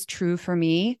 what is true for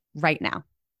me right now?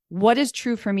 What is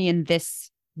true for me in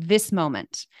this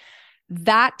moment?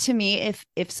 That to me,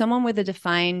 if someone with a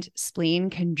defined spleen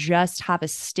can just have a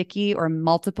sticky or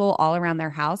multiple all around their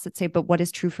house that say, but what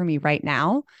is true for me right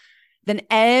now? Then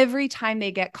every time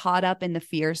they get caught up in the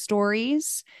fear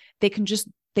stories,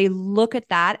 they look at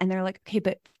that and they're like, okay,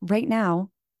 but right now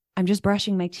I'm just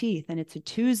brushing my teeth and it's a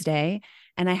Tuesday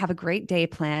and I have a great day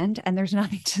planned and there's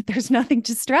nothing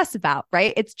to stress about,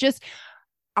 right? It's just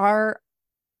our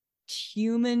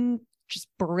human just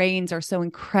brains are so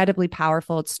incredibly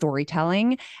powerful at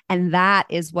storytelling. And that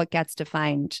is what gets to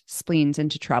find spleens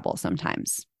into trouble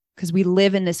sometimes, because we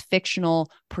live in this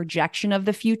fictional projection of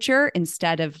the future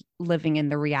instead of living in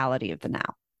the reality of the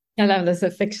now. I love this, a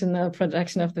fictional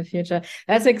projection of the future.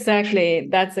 That's exactly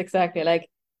like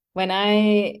when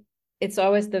it's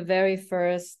always the very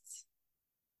first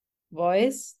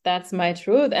voice, that's my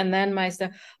truth. And then my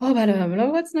stuff, oh, but I don't know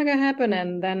what's not gonna happen.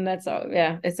 And then that's all,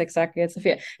 yeah, it's a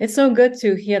fear. It's so good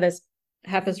to hear this,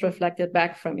 have this reflected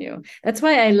back from you. That's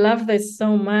why I love this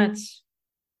so much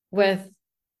with,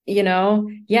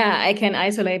 yeah, I can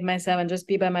isolate myself and just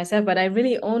be by myself, but I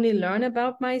really only learn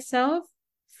about myself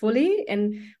fully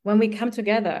and when we come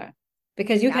together,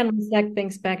 because you Yeah. can reflect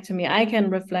things back to me, I can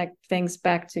reflect things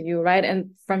back to you, right?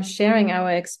 And from sharing our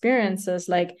experiences,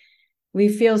 like we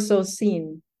feel so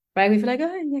seen, right? We feel like,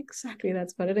 oh, yeah, exactly,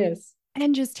 that's what it is.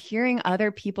 And just hearing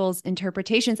other people's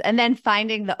interpretations and then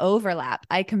finding the overlap.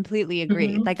 I completely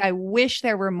agree. Mm-hmm. Like, I wish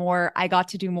there were more, I got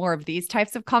to do more of these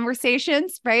types of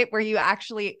conversations, right? Where you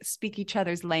actually speak each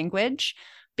other's language,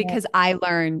 Yeah. because I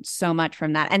learned so much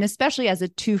from that. And especially as a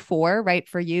 2-4, right?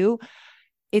 For you,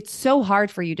 it's so hard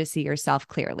for you to see yourself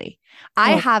clearly.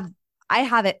 I Oh, have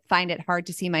find it hard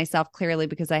to see myself clearly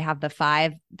because I have the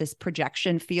 5, this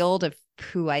projection field of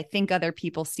who I think other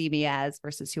people see me as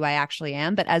versus who I actually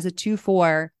am. But as a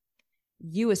 2-4,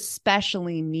 you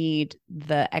especially need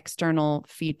the external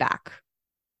feedback.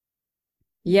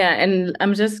 yeah. And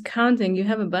I'm just counting. You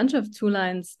have a bunch of 2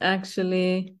 lines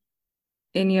actually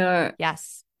in your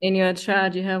Yes.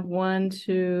 chart. You have 1,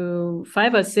 2,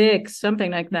 5 or 6,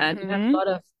 something like that. You have a Mm-hmm. lot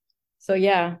of, so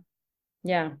yeah,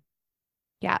 yeah.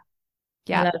 Yeah. I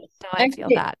Yeah. love it. No, I feel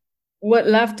Actually, that. would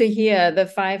love to hear the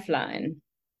 5 line.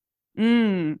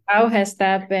 Mm. How has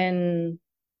that been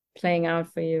playing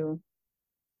out for you?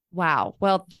 Wow.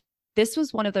 Well, this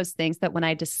was one of those things that when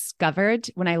I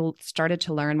started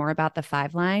to learn more about the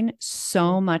 5 line,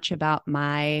 so much about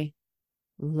my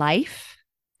life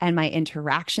and my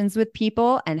interactions with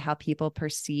people and how people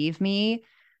perceive me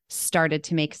started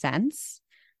to make sense.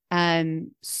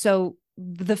 So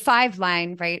the 5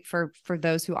 line, right, for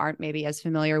those who aren't maybe as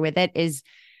familiar with it, is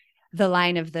the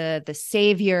line of the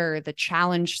savior, the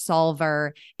challenge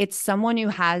solver. It's someone who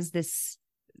has this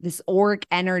auric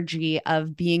energy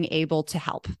of being able to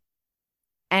help.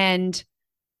 And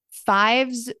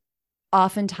 5s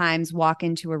oftentimes walk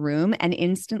into a room and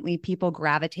instantly people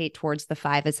gravitate towards the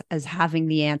 5 as having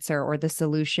the answer or the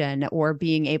solution or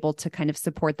being able to kind of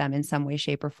support them in some way,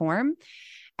 shape, or form.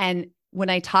 And when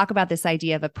I talk about this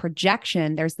idea of a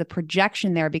projection, there's the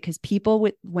projection there because people,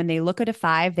 when they look at a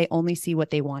 5, they only see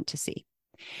what they want to see.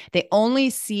 They only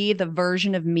see the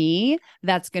version of me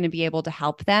that's going to be able to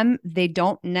help them. They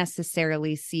don't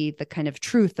necessarily see the kind of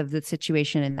truth of the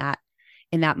situation in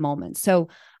that moment. So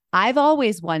I've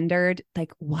always wondered,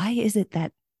 like, why is it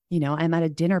that, I'm at a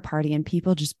dinner party and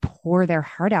people just pour their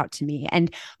heart out to me?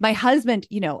 And my husband,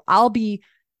 I'll be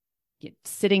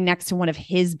sitting next to one of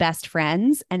his best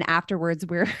friends, and afterwards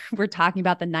we're talking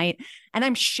about the night, and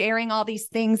I'm sharing all these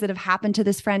things that have happened to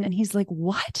this friend, and he's like,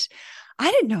 "What? I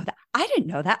didn't know that. I didn't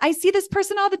know that. I see this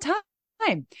person all the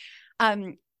time."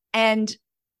 And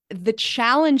the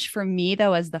challenge for me,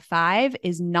 though, as the 5,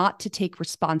 is not to take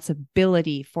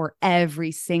responsibility for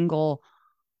every single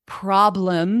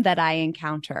problem that I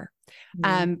encounter,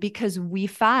 because we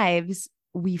 5s,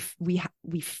 we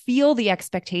feel the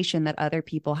expectation that other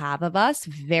people have of us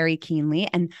very keenly,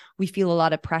 and we feel a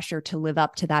lot of pressure to live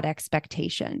up to that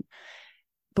expectation,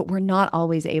 but we're not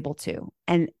always able to.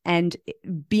 And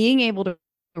being able to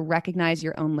recognize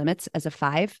your own limits as a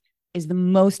 5 is the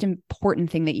most important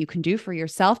thing that you can do for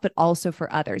yourself, but also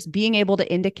for others. Being able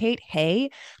to indicate, hey,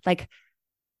 like,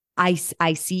 I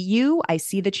see you. I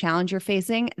see the challenge you're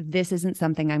facing. This isn't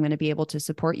something I'm going to be able to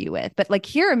support you with. But like,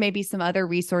 here are maybe some other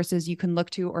resources you can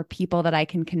look to or people that I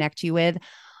can connect you with.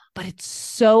 But it's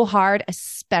so hard,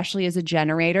 especially as a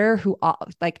generator who,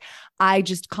 like, I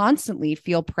just constantly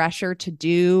feel pressure to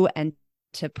do and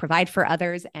to provide for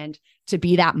others and to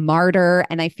be that martyr.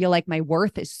 And I feel like my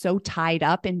worth is so tied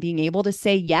up in being able to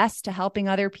say yes to helping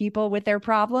other people with their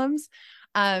problems.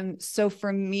 So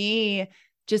for me,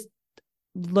 just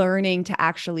learning to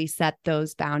actually set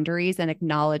those boundaries and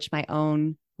acknowledge my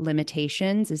own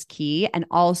limitations is key. And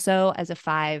also, as a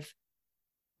 5,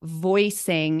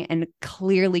 voicing and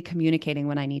clearly communicating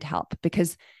when I need help,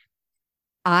 because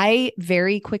I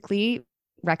very quickly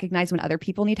recognize when other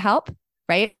people need help,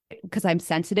 right? Because I'm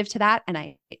sensitive to that, and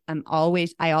I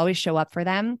always show up for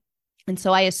them. And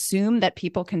so I assume that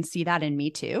people can see that in me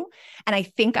too. And I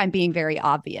think I'm being very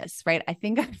obvious, right? I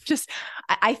think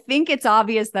it's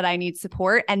obvious that I need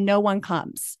support and no one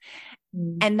comes.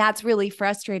 Mm. And that's really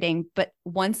frustrating. But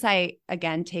once I,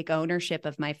 again, take ownership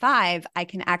of my 5, I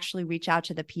can actually reach out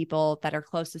to the people that are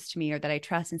closest to me or that I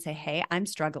trust and say, hey, I'm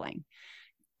struggling.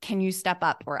 Can you step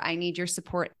up? Or I need your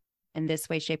support in this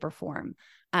way, shape, or form.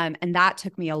 And that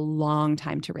took me a long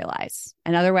time to realize.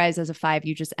 And otherwise, as a 5,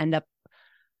 you just end up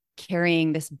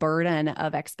carrying this burden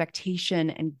of expectation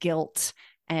and guilt.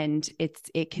 And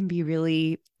it can be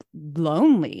really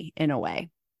lonely in a way.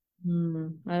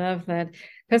 I love that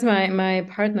because my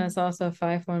partner is also a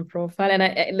 5-1 profile, and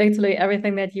I literally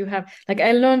everything that you have, like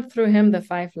I learned through him the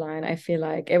 5 line. I feel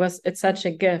like it's such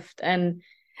a gift, and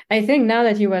I think now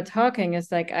that you were talking,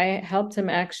 it's like I helped him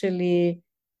actually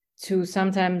to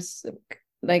sometimes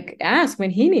like ask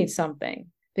when he needs something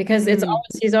because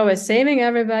he's always saving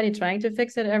everybody, trying to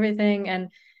fix it everything, and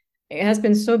it has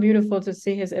been so beautiful to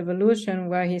see his evolution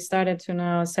where he started to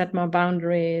now set more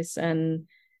boundaries and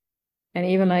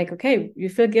even like, okay, you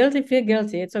feel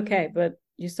guilty, it's okay, but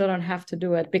you still don't have to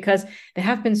do it because there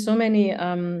have been so many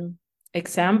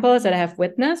examples that I have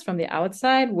witnessed from the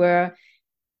outside where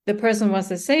the person was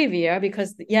the savior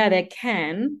because they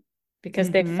can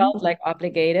because they felt like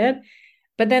obligated,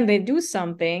 but then they do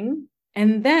something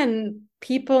and then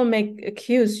people make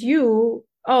accuse you,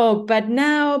 oh, but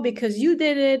now because you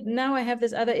did it, now I have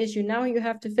this other issue, now you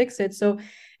have to fix it. So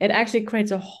it actually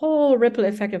creates a whole ripple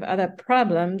effect of other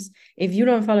problems if you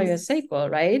don't follow your sacral,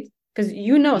 right? Because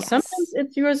sometimes Yes.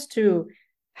 it's yours to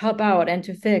help out and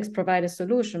to fix, provide a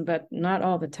solution, but not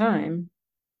all the time.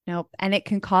 Nope. And it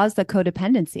can cause the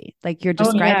codependency, like you're Oh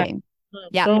yeah. describing.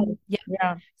 Yeah. So Yeah.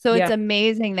 yeah. So it's Yeah.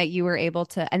 amazing that you were able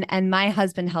to, and my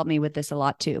husband helped me with this a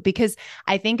lot too, because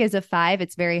I think as a 5,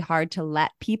 it's very hard to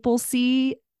let people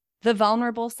see the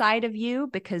vulnerable side of you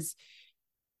because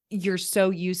you're so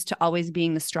used to always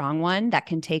being the strong one that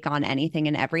can take on anything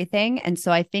and everything. And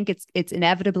so I think it's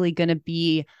inevitably going to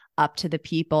be up to the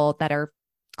people that are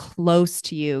close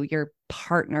to you, your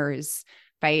partners,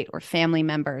 right, or family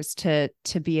members to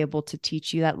be able to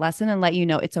teach you that lesson and let you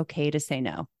know it's okay to say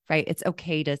no, right? It's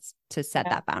okay to set Yeah.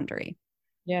 that boundary.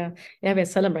 Yeah. Yeah. We're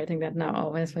celebrating that now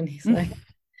always when he's like,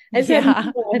 I said,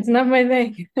 Yeah. no, it's not my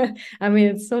thing. I mean,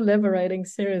 it's so liberating,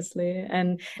 seriously.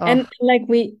 And Oh, like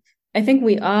I think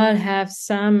we all have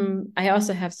I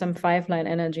also have some 5-line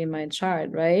energy in my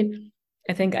chart, right?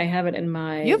 I think I have it in you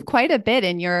my, have quite a bit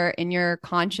in your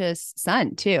conscious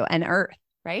sun too, and earth,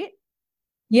 right?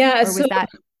 yeah. Or So was that,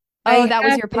 oh, I that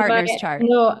was have your in my, partner's chart.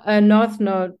 no, North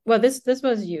Node. Well, this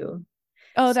was you.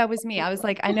 Oh, So, that was me. I was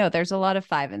like, I know there's a lot of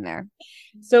 5 in there.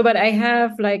 but I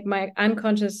have like my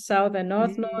unconscious South and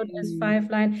North Node is Mm,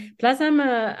 5-line. Plus, I'm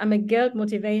a guild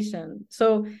motivation.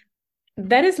 So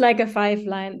that is like a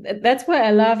 5-line. That's why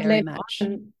I loved very later much.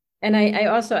 on. And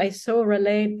I so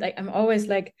relate. Like I'm always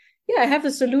like, yeah, I have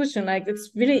the solution. Like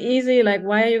it's really easy. Like,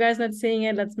 why are you guys not seeing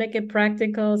it? Let's make it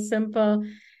practical, simple.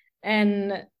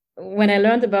 And when I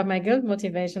learned about my guild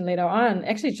motivation later on,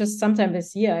 actually just sometime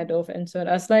this year I dove into it.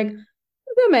 I was like,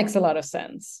 that makes a lot of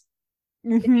sense.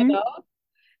 You Mm-hmm. know?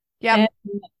 Yep. And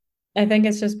I think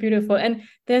it's just beautiful. And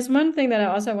there's one thing that I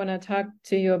also want to talk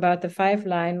to you about the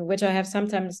 5-line, which I have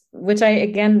sometimes, which I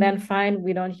again then find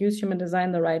we don't use human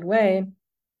design the right way.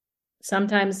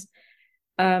 Sometimes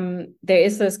there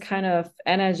is this kind of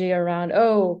energy around,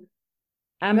 oh,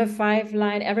 I'm a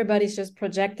 5-line. Everybody's just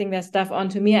projecting their stuff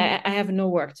onto me. I have no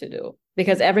work to do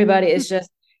because everybody is just,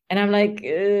 and I'm like,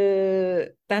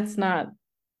 that's not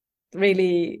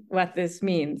really what this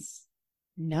means.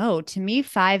 No, to me,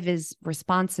 5 is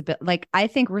responsible. Like, I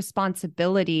think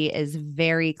responsibility is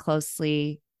very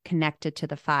closely connected to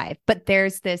the 5. But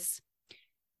the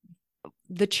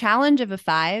challenge of a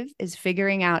 5 is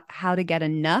figuring out how to get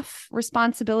enough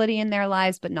responsibility in their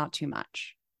lives, but not too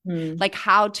much. Hmm. Like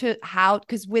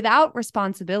because without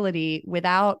responsibility,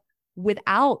 without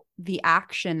the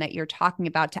action that you're talking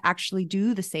about to actually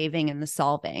do the saving and the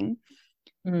solving,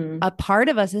 Hmm. a part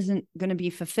of us isn't going to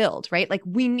be fulfilled, right? Like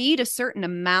we need a certain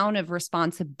amount of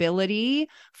responsibility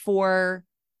for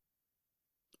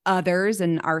others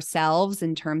and ourselves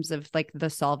in terms of like the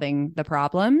solving the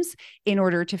problems in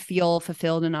order to feel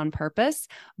fulfilled and on purpose.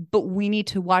 But we need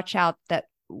to watch out that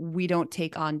we don't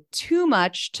take on too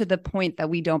much to the point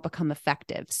that we don't become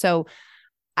effective. So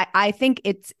I think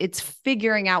it's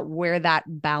figuring out where that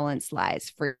balance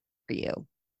lies for you.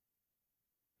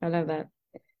 I love that.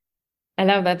 I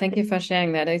love that. Thank you for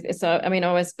sharing that. I mean,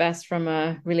 always best from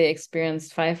a really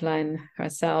experienced 5-line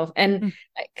herself. And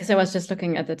because I was just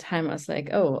looking at the time, I was like,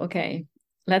 oh, okay,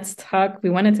 let's talk. We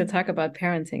wanted to talk about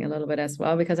parenting a little bit as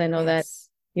well, because I know that Yes.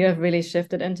 you have really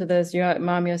shifted into this. You're a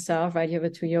mom yourself, right? You have a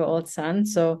 2-year-old son.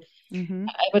 So Mm-hmm.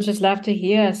 I would just love to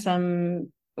hear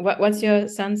what's your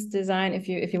son's design if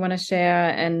you want to share,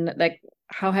 and like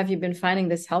how have you been finding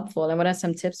this helpful, and what are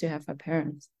some tips you have for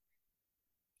parents?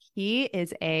 He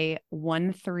is a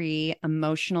 1-3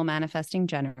 emotional manifesting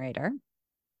generator.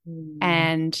 Mm.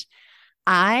 And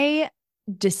I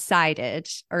decided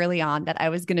early on that I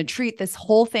was going to treat this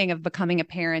whole thing of becoming a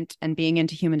parent and being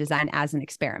into human design as an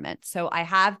experiment. So I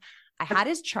had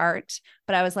his chart,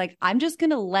 but I was like, I'm just going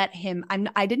to let him.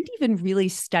 I didn't even really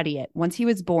study it. Once he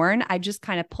was born, I just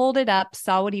kind of pulled it up,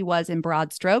 saw what he was in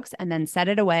broad strokes, and then set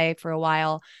it away for a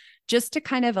while just to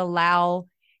kind of allow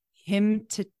him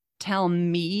to tell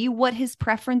me what his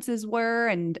preferences were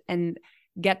and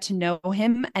get to know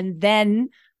him. And then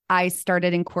I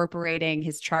started incorporating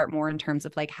his chart more in terms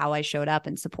of like how I showed up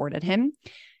and supported him.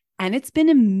 And it's been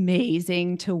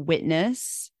amazing to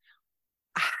witness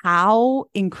how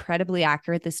incredibly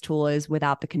accurate this tool is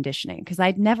without the conditioning, because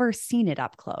I'd never seen it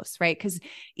up close, right? Because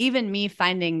even me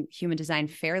finding human design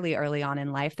fairly early on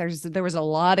in life, there was a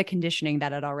lot of conditioning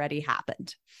that had already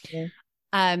happened. Yeah.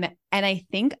 And I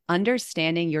think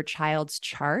understanding your child's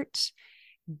chart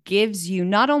gives you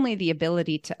not only the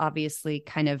ability to obviously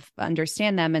kind of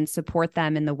understand them and support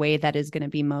them in the way that is going to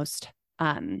be most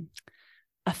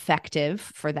effective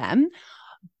for them,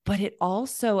 but it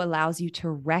also allows you to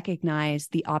recognize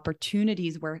the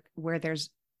opportunities where there's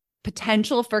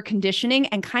potential for conditioning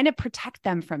and kind of protect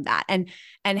them from that and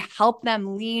help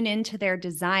them lean into their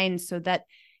design so that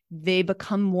they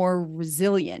become more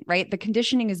resilient, right? The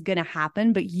conditioning is going to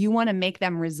happen, but you want to make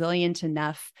them resilient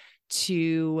enough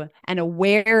and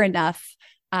aware enough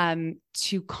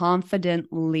to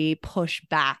confidently push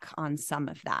back on some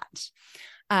of that.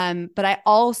 But I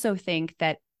also think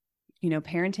that,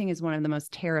 parenting is one of the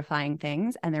most terrifying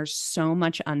things. And there's so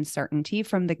much uncertainty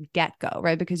from the get-go,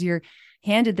 right? Because you're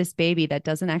handed this baby that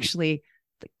doesn't actually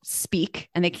speak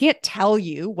and they can't tell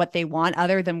you what they want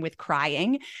other than with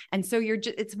crying. And so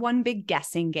it's one big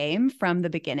guessing game from the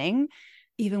beginning,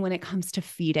 even when it comes to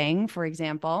feeding, for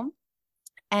example.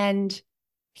 And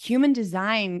human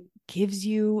design gives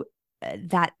you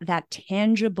that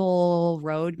tangible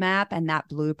roadmap and that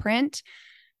blueprint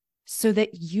so that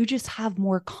you just have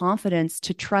more confidence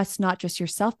to trust not just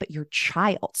yourself, but your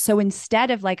child. So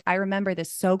instead of like, I remember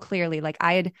this so clearly, like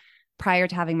prior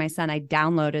to having my son, I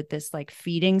downloaded this like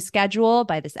feeding schedule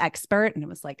by this expert. And it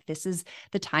was like, this is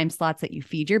the time slots that you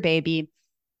feed your baby.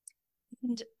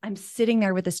 And I'm sitting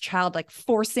there with this child, like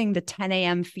forcing the 10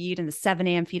 a.m. feed and the 7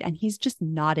 a.m. feed, and he's just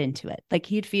not into it. Like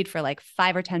he'd feed for like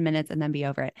 5 or 10 minutes and then be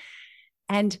over it.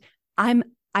 And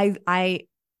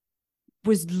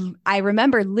I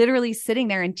remember literally sitting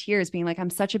there in tears being like,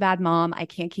 I'm such a bad mom. I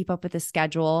can't keep up with this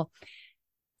schedule.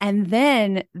 And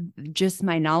then just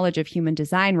my knowledge of human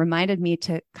design reminded me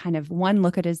to kind of, one,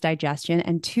 look at his digestion,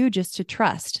 and two, just to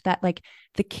trust that like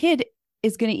the kid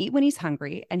is going to eat when he's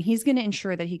hungry and he's going to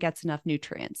ensure that he gets enough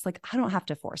nutrients. Like I don't have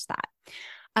to force that.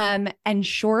 And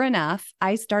sure enough,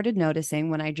 I started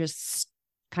noticing when I just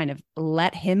kind of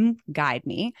let him guide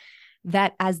me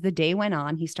that as the day went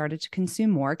on, he started to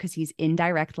consume more because he's in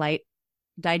direct light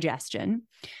digestion.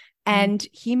 And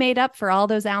he made up for all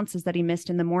those ounces that he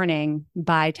missed in the morning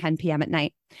by 10 p.m. at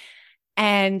night.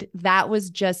 And that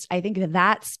was just, I think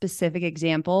that specific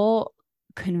example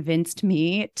convinced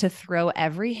me to throw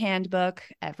every handbook,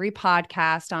 every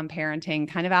podcast on parenting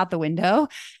kind of out the window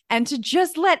and to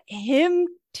just let him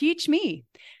teach me.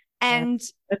 And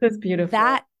this is beautiful.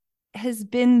 That has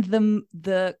been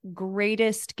the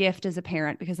greatest gift as a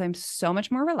parent, because I'm so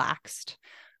much more relaxed.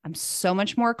 I'm so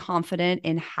much more confident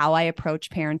in how I approach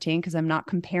parenting because I'm not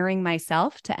comparing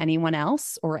myself to anyone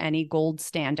else or any gold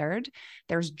standard.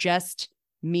 There's just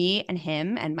me and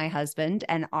him and my husband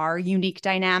and our unique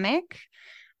dynamic.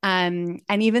 And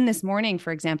even this morning,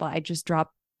 for example,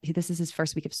 this is his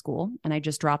first week of school, and I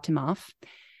just dropped him off.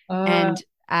 And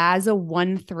as a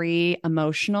 1-3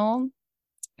 emotional,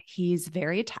 he's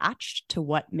very attached to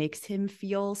what makes him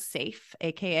feel safe,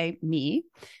 AKA me.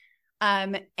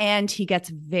 And he gets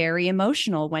very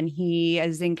emotional when he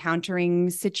is encountering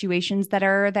situations that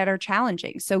are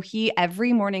challenging. So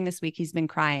every morning this week, he's been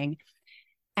crying.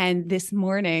 And this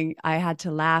morning I had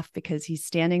to laugh because he's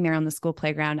standing there on the school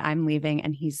playground. I'm leaving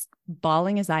and he's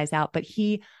bawling his eyes out, but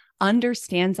he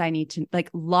understands I need to, like,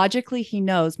 logically, he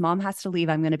knows mom has to leave.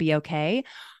 I'm going to be okay.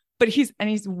 But he's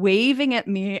waving at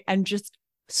me and just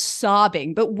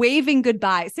sobbing, but waving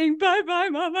goodbye, saying bye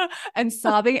mama, and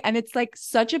sobbing. And it's like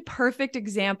such a perfect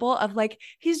example of like,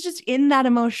 he's just in that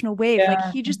emotional wave. Yeah.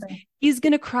 Like he's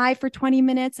going to cry for 20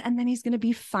 minutes and then he's going to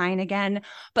be fine again.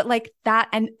 But like that,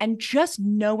 and just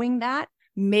knowing that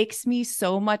makes me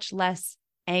so much less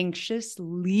anxious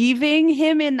leaving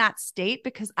him in that state,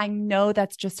 because I know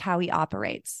that's just how he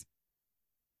operates.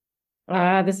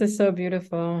 Ah, this is so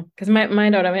beautiful. Because my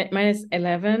daughter, mine is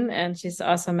 11, and she's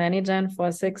also manager in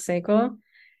 4-6 Sacral.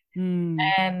 Mm.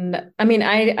 And I mean,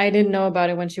 I didn't know about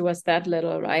it when she was that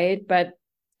little, right? But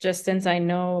just since I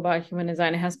know about human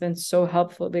design, it has been so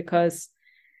helpful because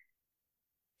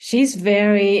she's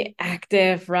very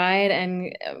active, right?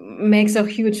 And makes a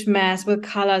huge mess with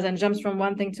colors and jumps from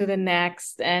one thing to the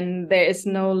next. And there is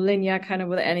no linear kind of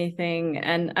with anything.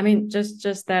 And I mean,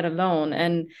 just that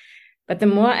alone. But the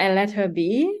more I let her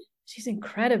be, she's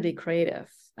incredibly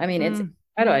creative. I mean, it's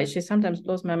incredible. She sometimes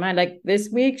blows my mind. Like this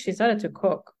week, she started to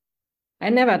cook. I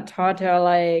never taught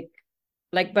her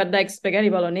but like spaghetti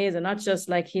bolognese, not just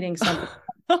like heating something.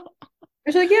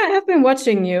 She's like, yeah, I have been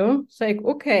watching you. It's like,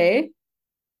 okay.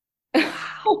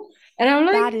 Wow. And I'm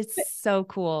like, That is so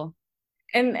cool.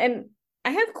 and I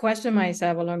have questioned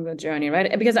myself along the journey,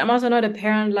 right? Because I'm also not a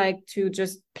parent like to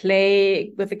just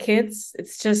play with the kids.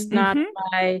 It's just not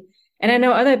my, and I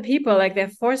know other people like they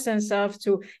force themselves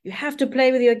to, you have to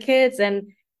play with your kids.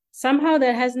 And somehow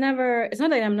that has never, it's not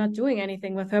that I'm not doing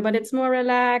anything with her, but it's more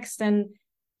relaxed and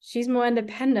she's more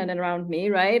independent around me,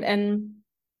 right? And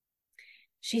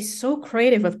she's so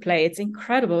creative with play. It's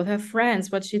incredible with her friends,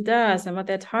 what she does and what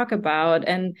they talk about.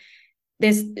 And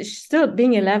there's still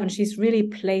being 11, she's really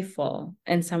playful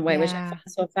in some way, which I Yeah. find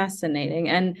so fascinating.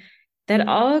 And that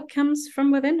all comes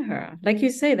from within her. Like you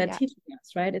say, that Yeah. teaching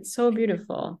us, right? It's so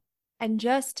beautiful. And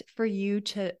just for you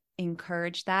to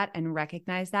encourage that and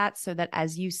recognize that, so that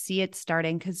as you see it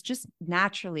starting, because just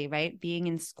naturally, right, being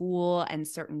in school and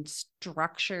certain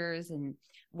structures and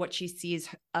what she sees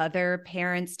other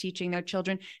parents teaching their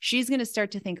children, she's going to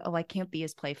start to think, oh, I can't be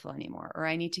as playful anymore, or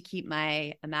I need to keep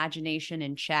my imagination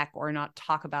in check or not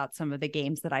talk about some of the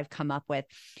games that I've come up with.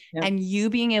 Yep. And you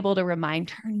being able to remind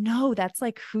her, no, that's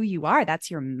like who you are.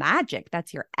 That's your magic.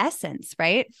 That's your essence,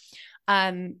 right?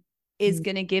 Is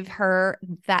going to give her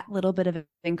that little bit of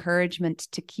encouragement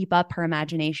to keep up her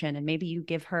imagination. And maybe you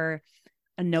give her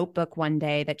a notebook one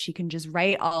day that she can just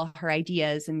write all her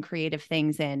ideas and creative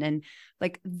things in. And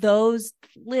like those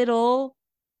little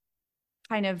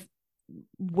kind of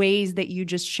ways that you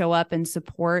just show up and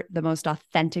support the most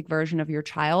authentic version of your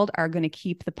child are going to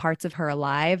keep the parts of her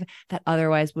alive that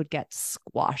otherwise would get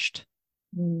squashed.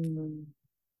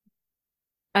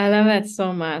 I love that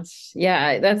so much.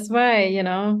 Yeah, that's why,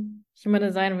 human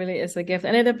design really is a gift.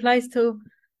 And it applies to,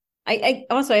 I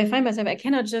find myself, I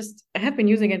have been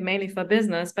using it mainly for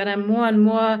business, but I'm more and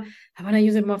more, I want to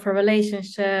use it more for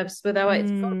relationships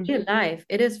it's for real life.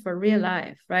 It is for real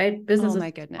life, right? Business Oh is my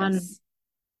goodness.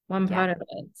 one part of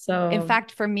it. So in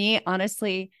fact, for me,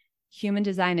 honestly, human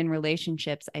design in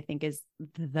relationships, I think is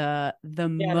the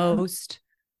most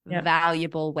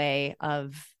valuable way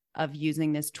of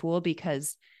using this tool,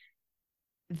 because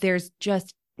there's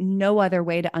just no other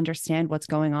way to understand what's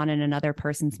going on in another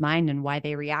person's mind and why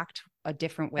they react a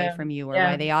different way from you, or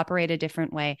why they operate a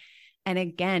different way. And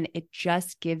again, it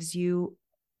just gives you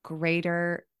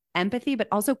greater empathy, but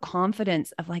also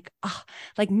confidence of like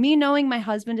me knowing my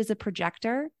husband is a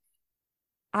projector.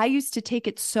 I used to take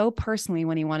it so personally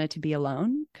when he wanted to be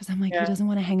alone, because I'm like, he doesn't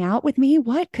want to hang out with me.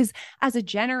 What? Because as a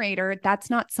generator, that's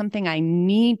not something I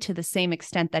need to the same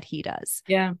extent that he does.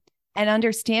 Yeah. And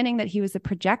understanding that he was a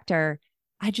projector,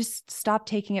 I just stopped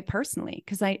taking it personally,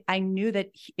 because I knew that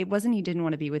it wasn't he didn't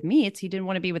want to be with me. It's he didn't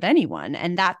want to be with anyone.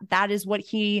 And that is what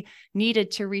he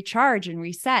needed to recharge and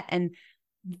reset. And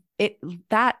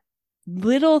that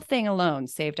little thing alone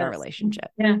saved our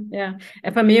relationship. Yeah. Yeah.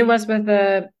 And for me, it was with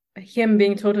him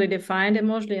being totally defined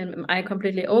emotionally and I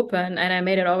completely open, and I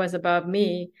made it always about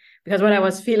me, because what I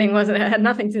was feeling it had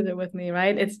nothing to do with me,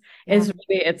 right? It's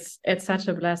really it's such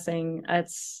a blessing.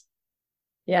 It's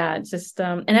just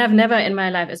and I've never in my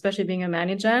life, especially being a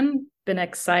manager, been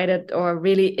excited or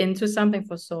really into something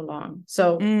for so long.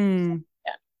 So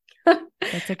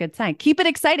that's a good sign. Keep it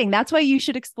exciting. That's why you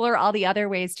should explore all the other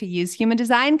ways to use human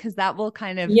design, because that will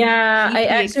kind of keep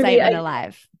the excitement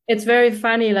alive. It's very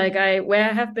funny. Like where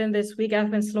I have been this week,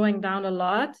 I've been slowing down a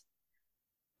lot,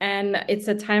 and it's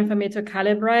a time for me to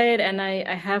calibrate. And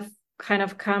I have kind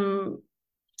of come.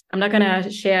 I'm not gonna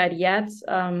share it yet.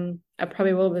 I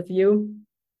probably will with you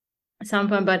at some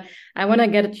point, but I want to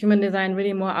get human design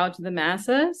really more out to the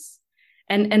masses,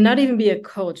 and not even be a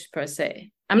coach per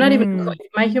se. I'm not even a coach.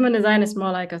 My human design is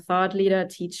more like a thought leader,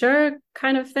 teacher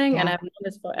kind of thing, and I've known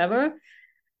this forever.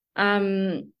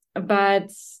 But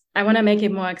I want to make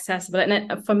it more accessible,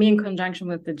 and for me, in conjunction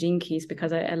with the gene keys,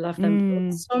 because I love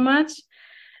them so much.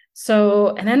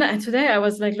 So, and then today I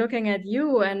was like looking at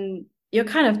you, and you're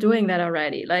kind of doing that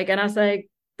already. Like, and I was like,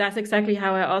 that's exactly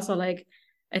how I also like,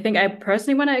 I think I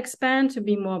personally want to expand to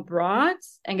be more broad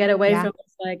and get away from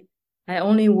this, like, I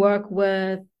only work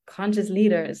with conscious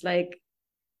leaders. Like,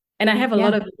 and I have a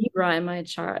lot of Libra in my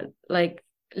chart. Like,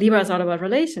 Libra is all about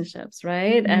relationships,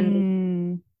 right?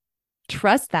 And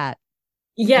trust that.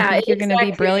 Yeah, I think you're going to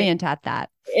be brilliant at that.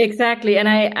 Exactly. And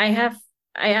I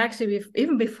actually,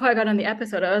 even before I got on the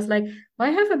episode, I was like, why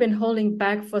have I been holding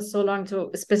back for so long to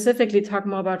specifically talk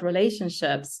more about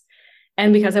relationships?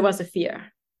 And because it was a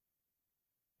fear.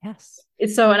 Yes.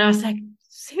 And I was like,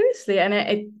 seriously?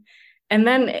 And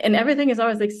then everything is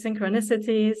always like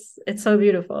synchronicities. It's so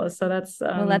beautiful. So that's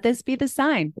well, let this be the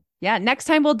sign. Yeah. Next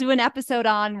time we'll do an episode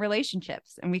on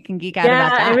relationships and we can geek out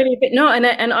about that. I really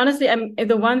and honestly,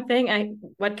 the one thing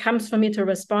what comes for me to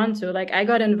respond to, like, I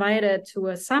got invited to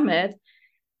a summit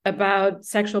about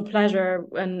sexual pleasure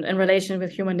in relation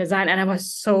with human design, and I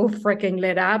was so freaking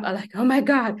lit up. I'm like, oh my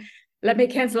God, let me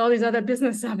cancel all these other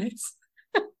business summits.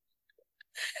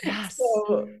 Yes.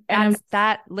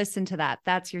 Listen to that.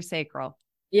 That's your sacral.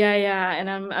 Yeah. And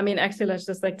actually, let's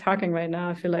just like talking right now,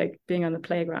 I feel like being on the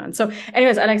playground. So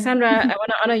anyways, Alexandra, I want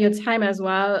to honor your time as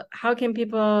well. How can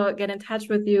people get in touch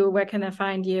with you? Where can they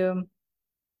find you?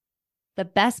 The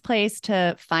best place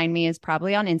to find me is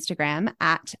probably on Instagram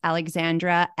at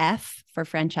Alexandra F for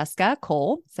Francesca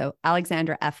Cole. So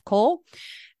Alexandra F Cole.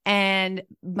 And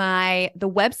the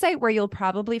website where you'll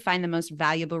probably find the most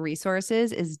valuable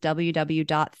resources is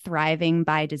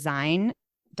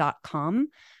www.thrivingbydesign.com.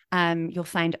 You'll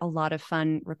find a lot of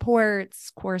fun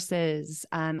reports, courses.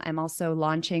 I'm also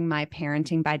launching my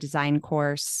Parenting by Design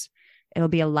course. It'll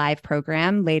be a live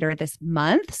program later this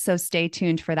month. So stay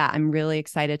tuned for that. I'm really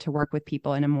excited to work with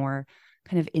people in a more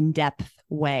kind of in-depth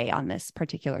way on this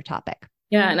particular topic.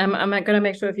 Yeah. And I'm going to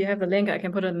make sure if you have the link, I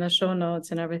can put it in the show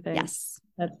notes and everything. Yes.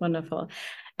 That's wonderful.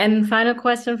 And final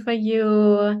question for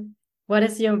you. What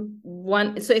is your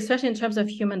one, so especially in terms of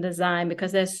human design,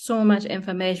 because there's so much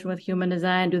information with human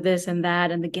design, do this and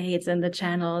that, and the gates and the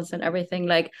channels and everything.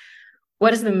 Like,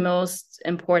 what is the most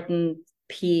important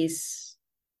piece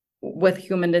with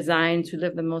human design to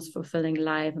live the most fulfilling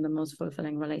life and the most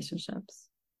fulfilling relationships?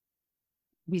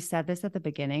 We said this at the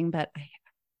beginning, but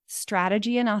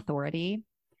strategy and authority,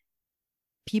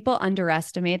 people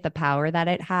underestimate the power that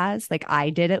it has. Like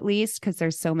I did, at least, because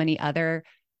there's so many other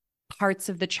parts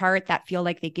of the chart that feel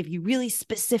like they give you really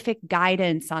specific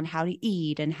guidance on how to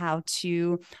eat and how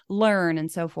to learn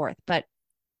and so forth. But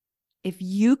if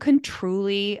you can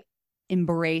truly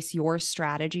embrace your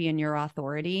strategy and your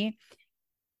authority,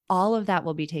 all of that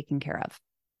will be taken care of.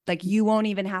 Like you won't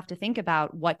even have to think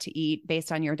about what to eat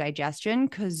based on your digestion,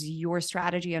 because your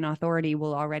strategy and authority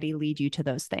will already lead you to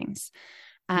those things.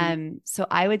 So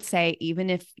I would say, even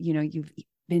if, you've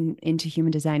been into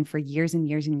human design for years and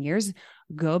years and years,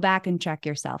 go back and check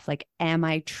yourself. Like, am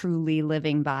I truly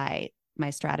living by my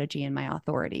strategy and my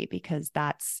authority? Because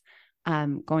that's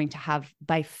going to have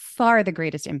by far the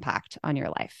greatest impact on your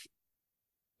life.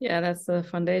 Yeah, that's the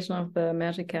foundation of the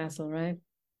magic castle, right?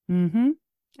 Mm-hmm.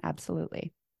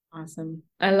 Absolutely. Awesome.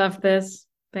 I love this.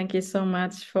 Thank you so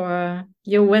much for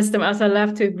your wisdom. Also, I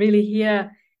love to really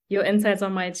hear your insights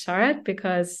on my chart,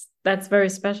 because that's very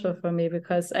special for me,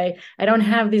 because I don't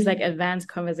have these like advanced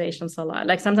conversations a lot.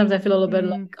 Like sometimes I feel a little bit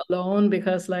like alone,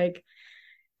 because I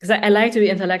like to be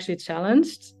intellectually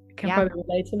challenged. I can probably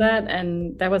relate to that.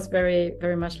 And that was very,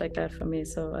 very much like that for me.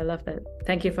 So I love that.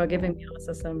 Thank you for giving me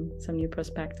also some new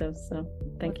perspectives. So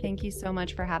thank you. Thank you so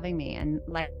much for having me. And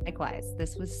likewise,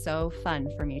 this was so fun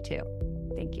for me too.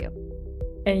 Thank you.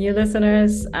 And you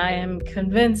listeners, I am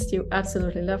convinced you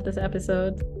absolutely love this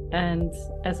episode. And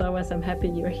as always, I'm happy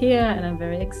you're here, and I'm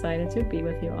very excited to be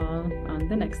with you all on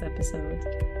the next episode.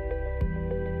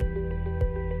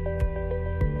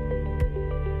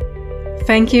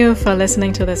 Thank you for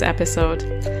listening to this episode.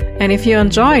 And if you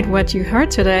enjoyed what you heard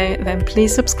today, then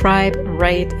please subscribe,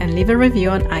 rate, and leave a review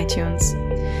on iTunes.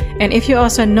 And if you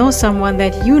also know someone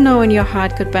that you know in your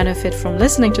heart could benefit from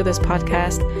listening to this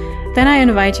podcast, then I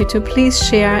invite you to please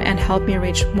share and help me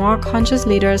reach more conscious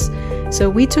leaders so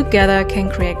we together can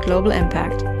create global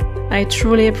impact. I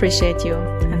truly appreciate you,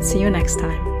 and see you next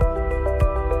time.